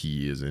Express.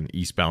 He is in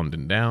Eastbound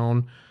and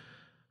Down.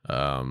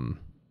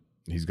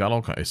 He's got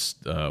all kinds.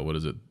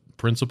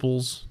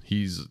 Principles.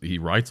 He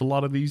writes a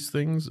lot of these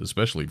things,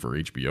 especially for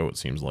HBO. It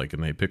seems like,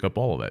 and they pick up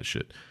all of that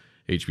shit.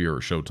 HBO or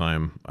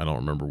Showtime. I don't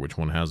remember which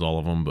one has all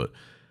of them, but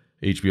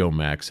HBO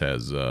Max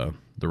has The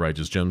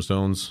Righteous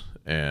Gemstones,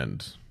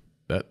 and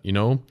that,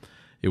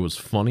 it was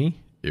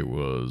funny. It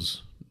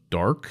was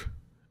dark,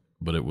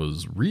 but it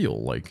was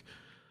real. Like,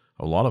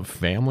 a lot of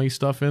family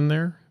stuff in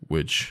there,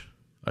 which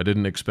I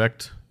didn't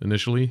expect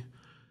initially.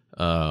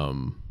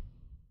 Kind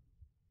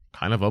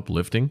of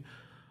uplifting.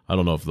 I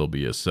don't know if there'll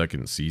be a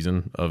second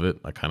season of it.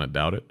 I kind of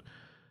doubt it.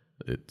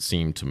 It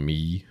seemed to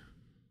me,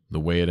 the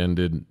way it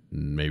ended,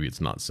 maybe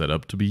it's not set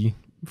up to be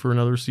for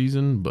another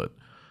season, but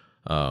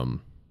I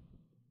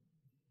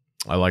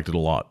liked it a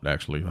lot,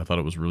 actually. I thought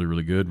it was really,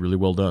 really good, really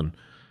well done.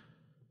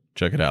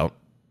 Check it out.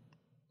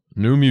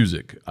 New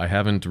music. I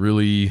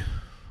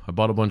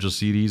bought a bunch of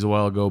CDs a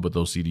while ago, but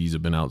those CDs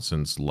have been out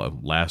since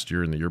last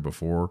year and the year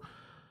before.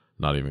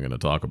 Not even going to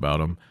talk about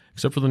them.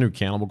 Except for the new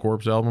Cannibal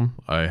Corpse album.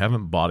 I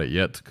haven't bought it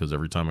yet because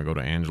every time I go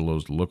to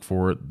Angelo's to look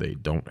for it, they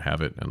don't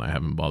have it, and I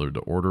haven't bothered to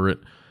order it.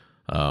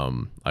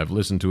 I've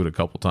listened to it a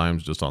couple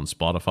times just on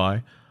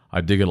Spotify.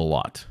 I dig it a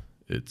lot.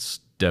 It's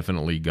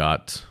definitely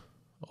got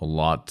a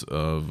lot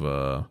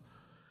of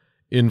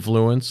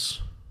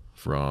influence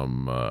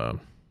from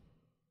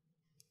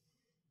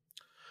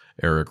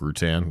Eric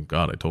Rutan.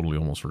 God, I totally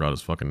almost forgot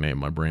his fucking name.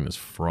 My brain is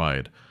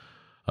fried.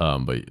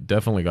 But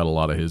definitely got a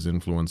lot of his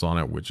influence on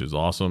it, which is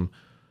awesome.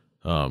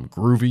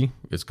 Groovy.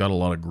 It's got a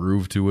lot of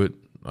groove to it.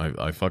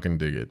 I fucking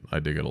dig it. I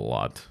dig it a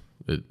lot.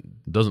 It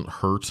doesn't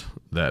hurt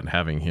that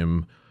having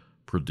him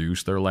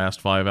produce their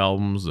last 5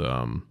 albums.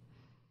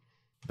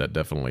 That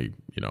definitely,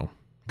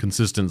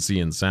 consistency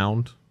in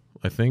sound,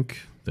 I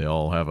think. They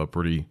all have a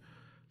pretty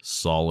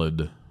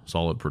solid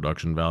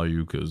production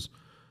value because,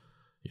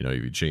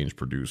 if you change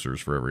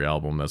producers for every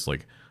album, that's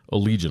like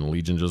Allegiant.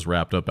 Allegiant just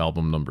wrapped up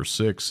album number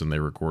 6, and they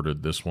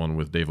recorded this one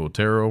with Dave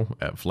Otero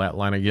at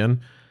Flatline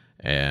again.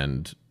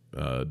 And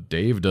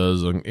Dave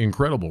does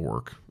incredible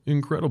work.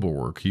 Incredible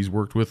work. He's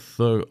worked with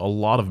a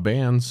lot of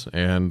bands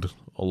and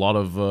a lot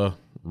of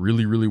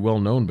really, really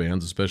well-known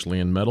bands, especially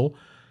in metal.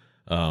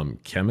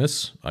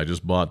 Chemists, I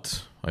just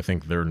bought, I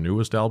think, their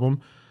newest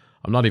album.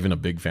 I'm not even a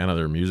big fan of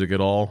their music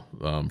at all,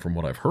 from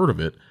what I've heard of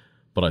it,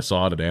 but I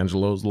saw it at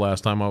Angelo's the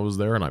last time I was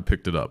there, and I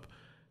picked it up.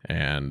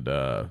 And,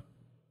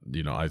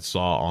 I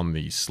saw on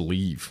the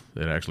sleeve,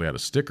 it actually had a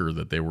sticker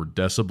that they were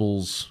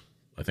Decibel's,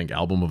 I think,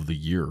 Album of the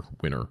Year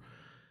winner.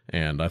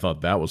 And I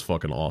thought that was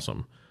fucking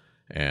awesome.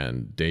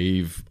 And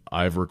Dave,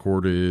 I've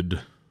recorded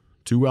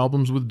 2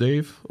 albums with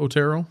Dave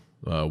Otero.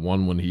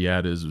 One when he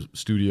had his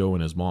studio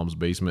in his mom's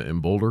basement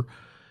in Boulder,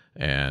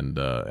 and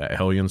at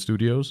Hellion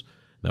Studios.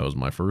 That was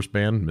my first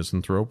band,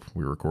 Misanthrope.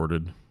 We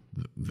recorded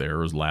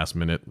there as last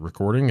minute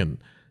recording, and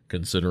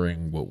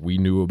considering what we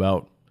knew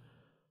about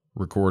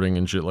recording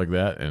and shit like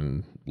that,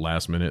 and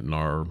last minute in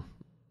our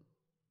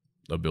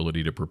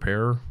ability to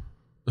prepare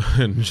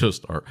and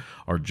just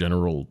our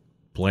general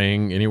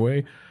playing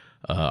anyway,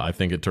 I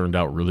think it turned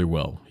out really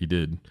well.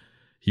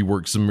 He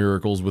worked some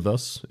miracles with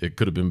us. It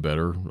could have been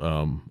better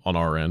on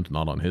our end,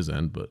 not on his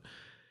end, but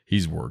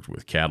he's worked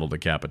with Cattle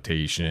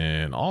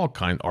Decapitation, all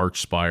kind,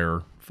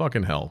 Archspire,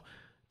 fucking hell.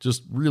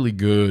 Just really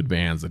good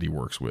bands that he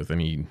works with,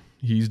 and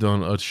he's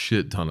done a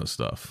shit ton of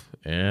stuff,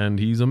 and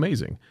he's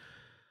amazing.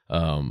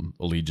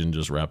 Allegiant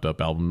just wrapped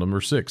up album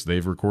number 6.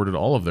 They've recorded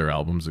all of their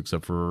albums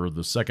except for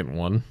the second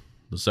one,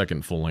 the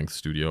second full-length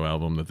studio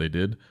album that they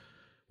did,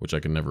 which I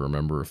can never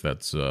remember if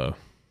that's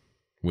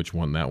which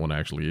one that one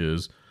actually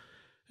is.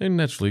 And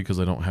naturally, because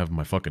I don't have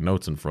my fucking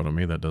notes in front of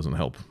me, that doesn't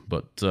help.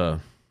 But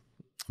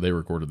they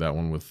recorded that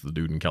one with the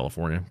dude in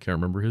California. Can't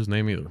remember his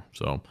name either.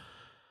 So,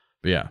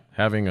 but yeah,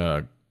 having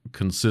a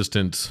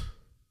consistent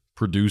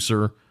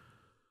producer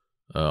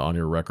on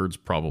your records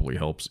probably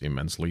helps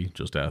immensely.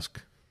 Just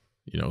ask,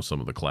 some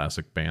of the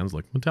classic bands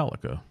like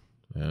Metallica.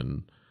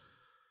 And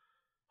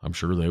I'm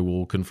sure they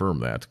will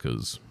confirm that,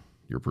 because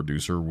your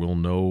producer will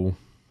know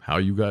how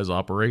you guys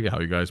operate, how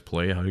you guys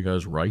play, how you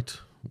guys write,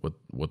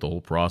 what the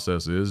whole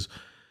process is.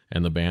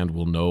 And the band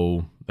will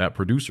know that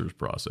producer's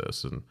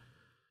process. And,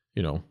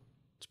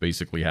 it's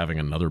basically having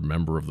another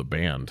member of the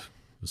band,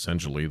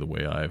 essentially, the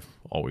way I've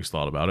always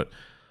thought about it.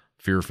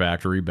 Fear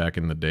Factory back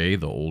in the day,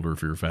 the older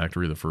Fear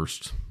Factory, the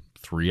first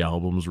 3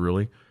 albums,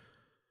 really.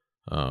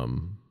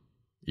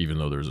 Even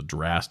though there's a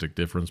drastic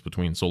difference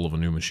between Soul of a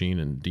New Machine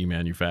and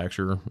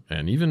Demanufacture,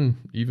 and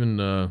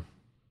even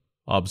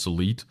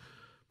Obsolete,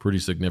 pretty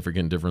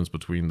significant difference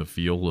between the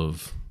feel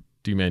of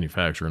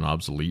Demanufacture and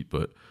Obsolete,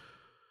 but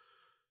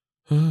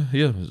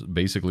yeah,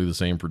 basically the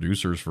same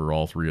producers for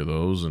all 3 of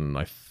those, and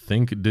I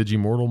think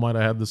Digimortal might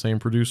have had the same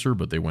producer,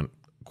 but they went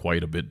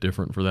quite a bit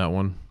different for that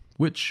one,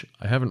 which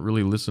I haven't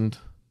really listened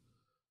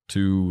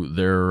to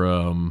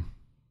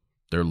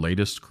their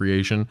latest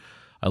creation.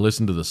 I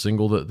listened to the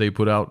single that they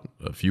put out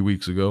a few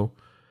weeks ago,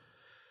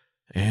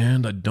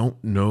 and I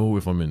don't know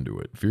if I'm into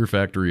it. Fear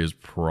Factory is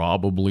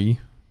probably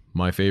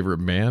my favorite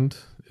band,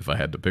 if I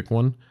had to pick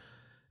one,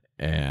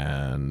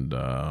 and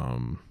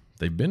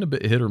they've been a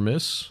bit hit or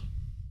miss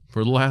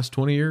for the last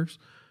 20 years,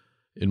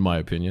 in my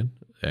opinion,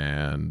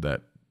 and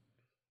that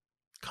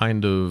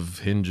kind of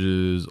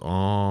hinges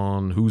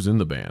on who's in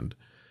the band.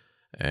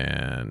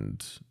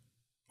 And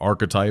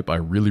Archetype I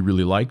really,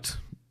 really liked.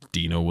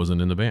 Dino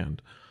wasn't in the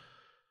band.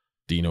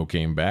 Dino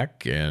came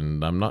back,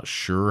 and I'm not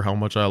sure how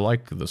much I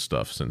like the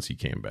stuff since he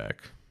came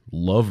back.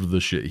 Loved the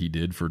shit he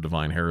did for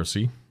Divine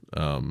Heresy.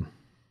 Hang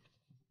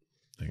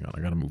on, I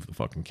gotta move the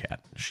fucking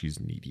cat. She's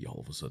needy all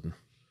of a sudden.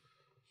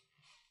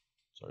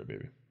 Sorry,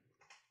 baby.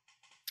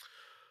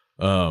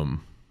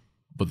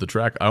 But the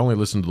track, I only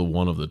listened to the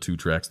one of the 2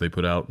 tracks they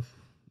put out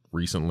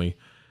recently,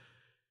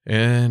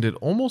 and it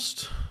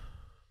almost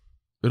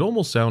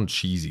sounds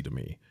cheesy to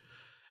me.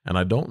 And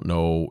I don't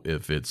know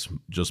if it's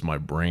just my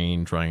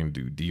brain trying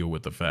to deal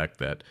with the fact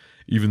that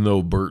even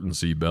though Burton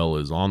C. Bell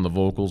is on the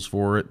vocals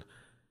for it,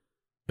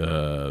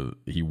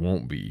 he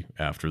won't be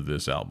after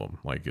this album.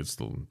 Like,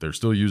 they're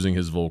still using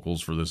his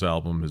vocals for this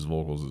album, his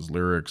vocals, his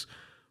lyrics,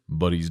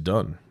 but he's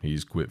done.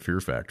 He's quit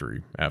Fear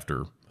Factory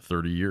after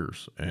 30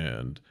 years.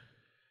 And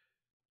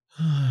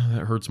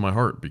that hurts my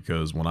heart,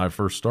 because when I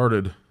first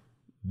started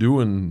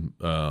doing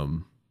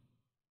the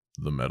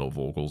metal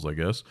vocals, I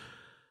guess,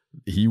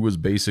 he was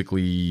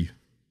basically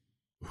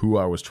who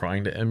I was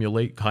trying to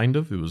emulate, kind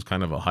of. It was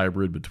kind of a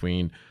hybrid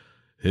between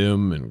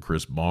him and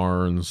Chris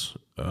Barnes,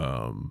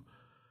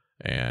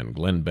 and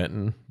Glenn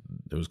Benton.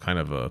 It was kind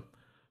of a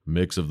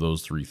mix of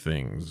those three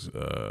things.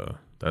 I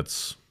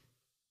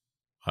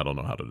don't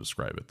know how to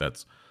describe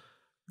it.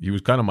 He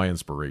was kind of my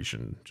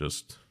inspiration.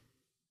 Just,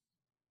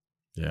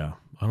 yeah,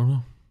 I don't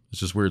know. It's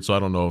just weird. So I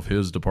don't know if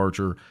his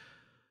departure,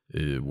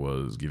 it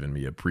was giving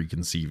me a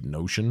preconceived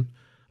notion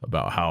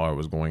about how I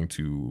was going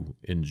to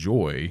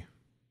enjoy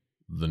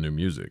the new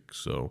music.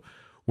 So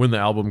when the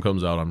album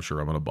comes out, I'm sure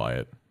I'm going to buy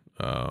it.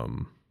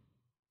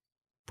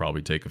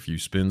 Probably take a few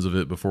spins of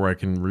it before I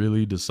can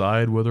really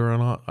decide whether or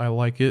not I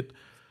like it,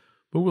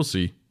 but we'll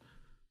see.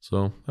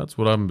 So that's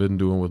what I've been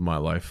doing with my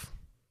life.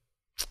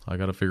 I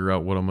got to figure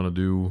out what I'm going to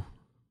do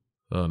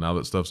now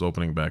that stuff's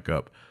opening back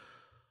up.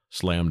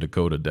 Slam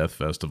Dakota Death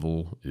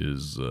Festival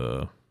is,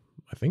 I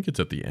think it's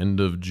at the end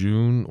of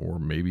June or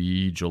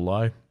maybe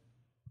July.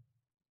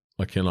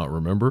 I cannot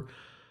remember.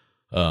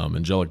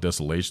 Angelic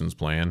Desolation's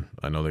playing.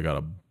 I know they got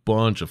a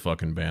bunch of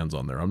fucking bands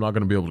on there. I'm not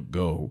going to be able to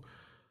go,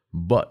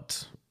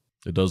 but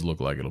it does look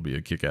like it'll be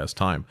a kick-ass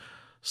time.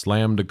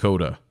 Slam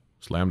Dakota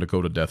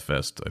Death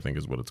Fest, I think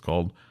is what it's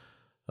called.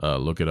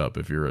 Look it up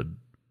if you're a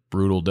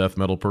brutal death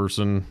metal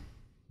person,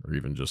 or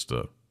even just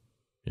a,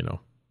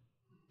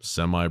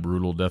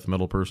 semi-brutal death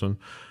metal person.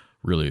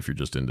 Really, if you're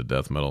just into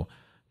death metal,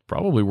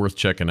 probably worth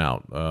checking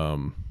out.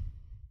 I'm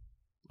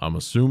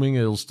assuming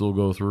it'll still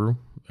go through.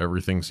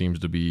 Everything seems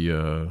to be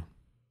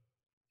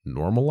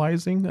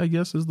normalizing, I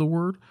guess is the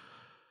word.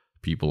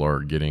 People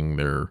are getting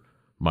their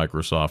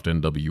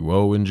Microsoft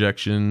NWO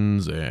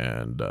injections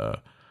and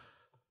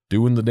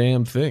doing the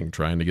damn thing,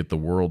 trying to get the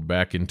world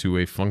back into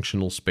a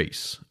functional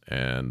space,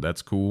 and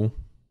that's cool.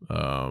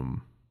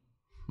 I'm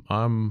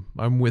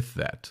with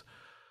that,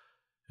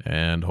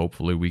 and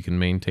hopefully we can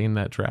maintain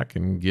that track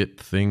and get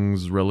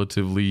things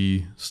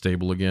relatively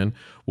stable again.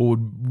 What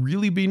would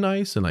really be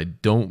nice, and I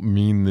don't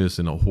mean this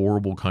in a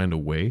horrible kind of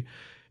way,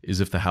 is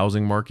if the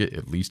housing market,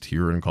 at least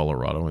here in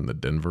Colorado in the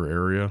Denver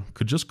area,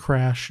 could just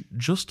crash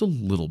just a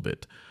little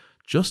bit.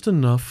 Just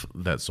enough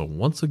that so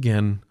once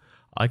again,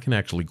 I can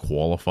actually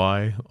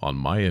qualify on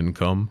my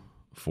income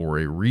for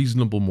a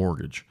reasonable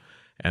mortgage,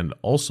 and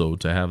also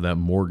to have that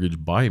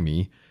mortgage buy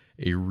me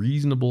a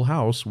reasonable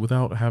house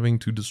without having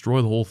to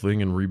destroy the whole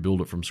thing and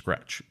rebuild it from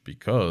scratch,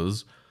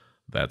 because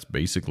that's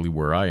basically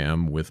where I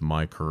am with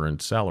my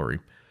current salary.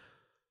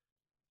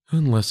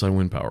 Unless I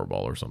win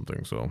Powerball or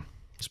something. So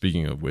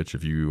speaking of which,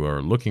 if you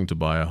are looking to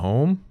buy a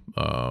home,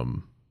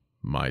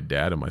 my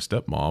dad and my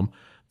stepmom,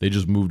 they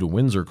just moved to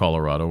Windsor,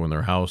 Colorado, and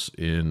their house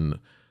in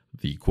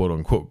the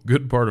quote-unquote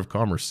good part of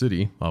Commerce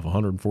City off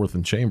 104th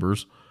and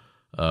Chambers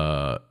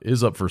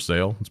is up for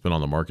sale. It's been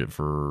on the market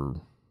for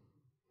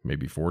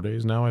maybe 4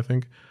 days now, I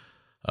think.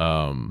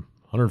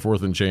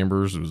 104th and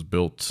Chambers, it was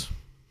built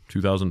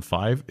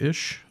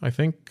 2005-ish, I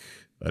think.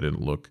 I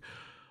didn't look.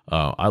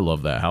 I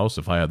love that house.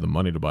 If I had the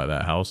money to buy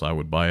that house, I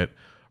would buy it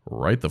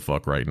right the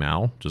fuck right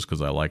now, just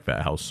because I like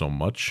that house so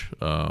much.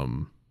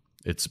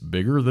 It's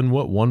bigger than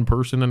what one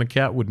person and a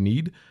cat would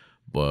need,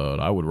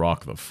 but I would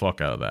rock the fuck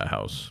out of that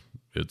house.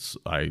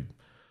 I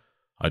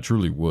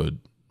truly would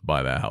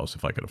buy that house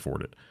if I could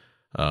afford it.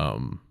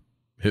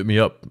 Hit me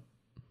up.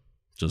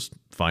 Just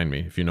find me.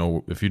 If you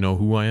know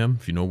who I am,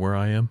 if you know where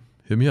I am,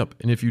 hit me up.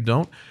 And if you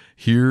don't,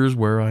 here's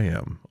where I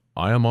am.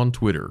 I am on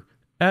Twitter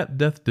at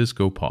Death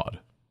Disco Pod.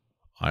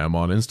 I am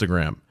on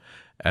Instagram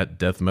at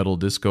Death Metal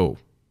Disco.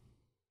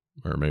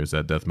 Or maybe it's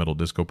at Death Metal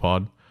Disco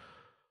Pod.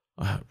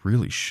 I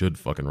really should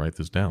fucking write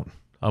this down.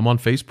 I'm on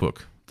Facebook,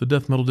 the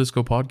Death Metal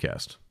Disco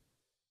Podcast.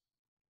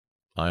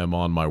 I am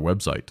on my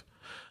website,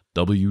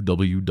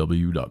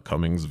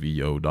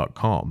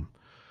 www.cummingsvo.com.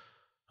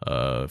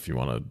 If you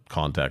want to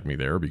contact me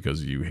there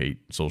because you hate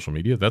social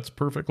media, that's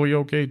perfectly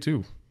okay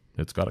too.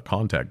 It's got a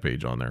contact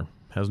page on there.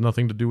 Has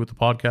nothing to do with the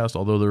podcast,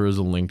 although there is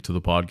a link to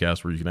the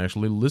podcast where you can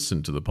actually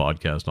listen to the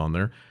podcast on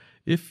there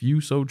if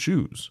you so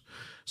choose.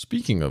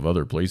 Speaking of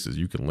other places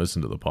you can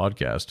listen to the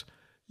podcast,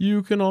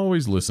 you can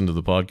always listen to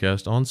the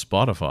podcast on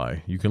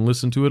Spotify. You can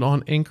listen to it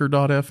on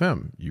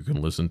anchor.fm. You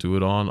can listen to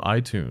it on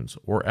iTunes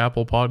or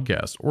Apple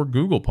Podcasts or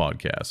Google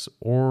Podcasts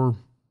or,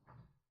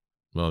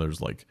 well,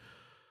 there's like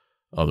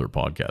other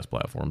podcast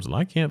platforms, and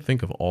I can't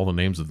think of all the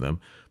names of them.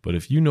 But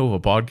if you know of a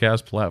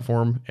podcast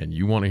platform and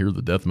you want to hear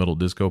the Death Metal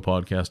Disco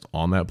podcast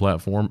on that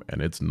platform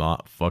and it's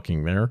not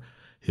fucking there,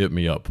 hit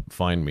me up.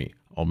 Find me.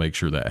 I'll make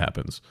sure that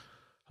happens.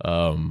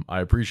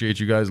 I appreciate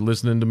you guys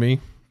listening to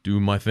me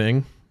do my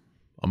thing.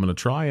 I'm going to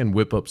try and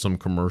whip up some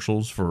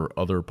commercials for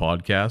other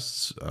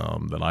podcasts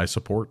that I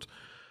support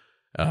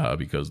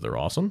because they're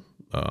awesome.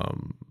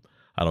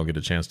 I don't get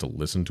a chance to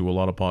listen to a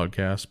lot of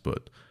podcasts,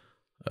 but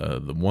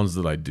the ones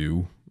that I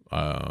do,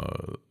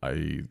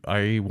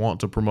 I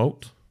want to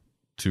promote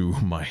to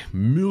my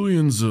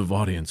millions of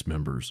audience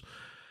members,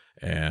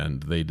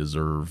 and they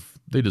deserve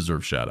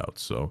shout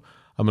outs. So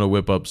I'm going to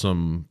whip up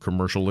some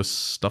commercialist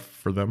stuff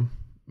for them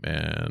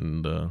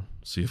and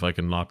see if I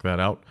can knock that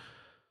out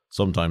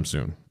sometime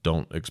soon.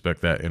 Don't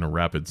expect that in a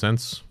rapid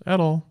sense at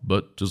all,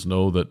 but just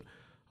know that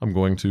I'm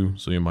going to.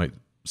 So you might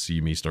see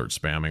me start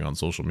spamming on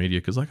social media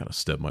because I got to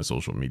step my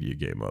social media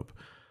game up.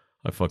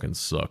 I fucking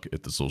suck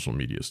at the social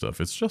media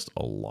stuff. It's just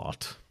a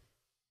lot.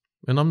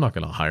 And I'm not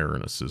going to hire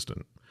an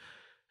assistant.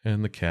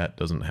 And the cat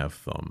doesn't have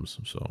thumbs,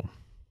 so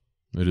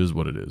it is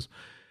what it is.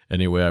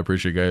 Anyway, I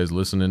appreciate you guys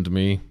listening to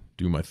me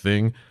do my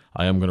thing.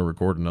 I am going to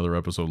record another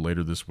episode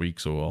later this week,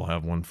 so I'll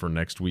have one for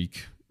next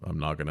week. I'm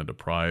not going to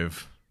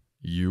deprive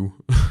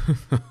you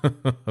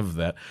of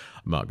that.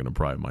 I'm not going to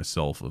deprive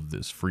myself of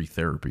this free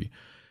therapy,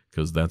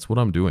 because that's what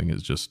I'm doing,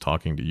 is just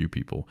talking to you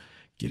people,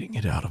 getting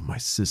it out of my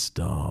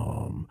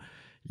system.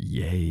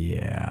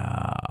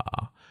 Yeah.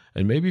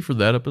 And maybe for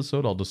that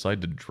episode, I'll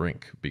decide to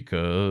drink,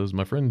 because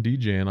my friend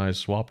DJ and I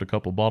swapped a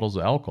couple bottles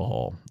of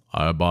alcohol.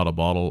 I bought a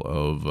bottle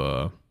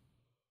of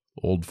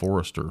Old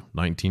Forester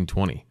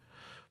 1920,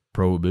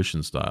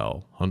 Prohibition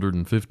style,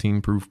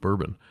 115 proof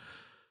bourbon.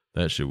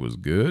 That shit was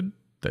good.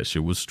 That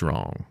shit was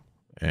strong.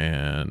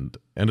 And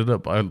ended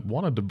up, I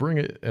wanted to bring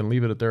it and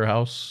leave it at their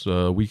house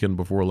weekend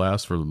before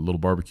last for the little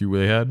barbecue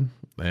they had.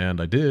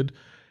 And I did.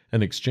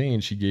 In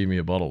exchange, he gave me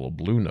a bottle of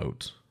Blue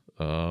Note.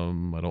 I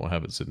don't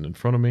have it sitting in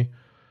front of me,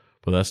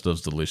 but that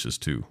stuff's delicious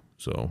too.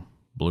 So,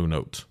 Blue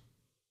Note.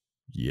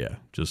 Yeah,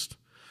 just,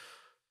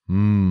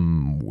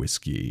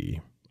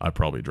 whiskey. I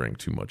probably drank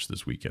too much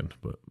this weekend,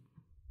 but,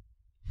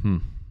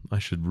 I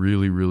should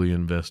really, really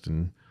invest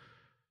in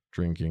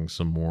drinking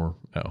some more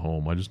at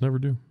home. I just never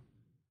do.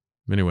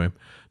 Anyway,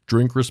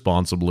 drink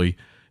responsibly.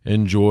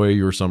 Enjoy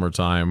your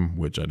summertime,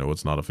 which I know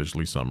it's not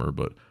officially summer,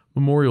 but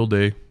Memorial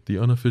Day, the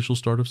unofficial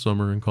start of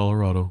summer in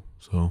Colorado.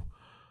 So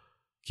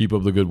keep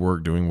up the good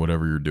work doing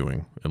whatever you're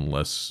doing,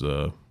 unless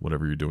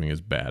whatever you're doing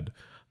is bad.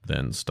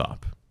 Then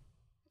stop.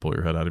 Pull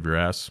your head out of your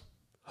ass.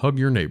 Hug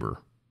your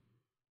neighbor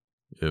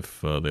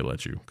if they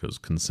let you, because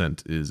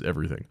consent is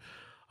everything.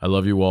 I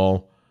love you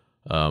all.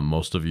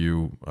 Most of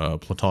you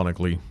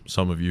platonically,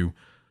 some of you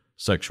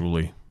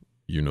sexually.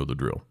 You know the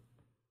drill.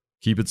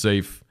 Keep it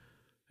safe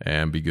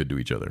and be good to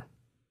each other.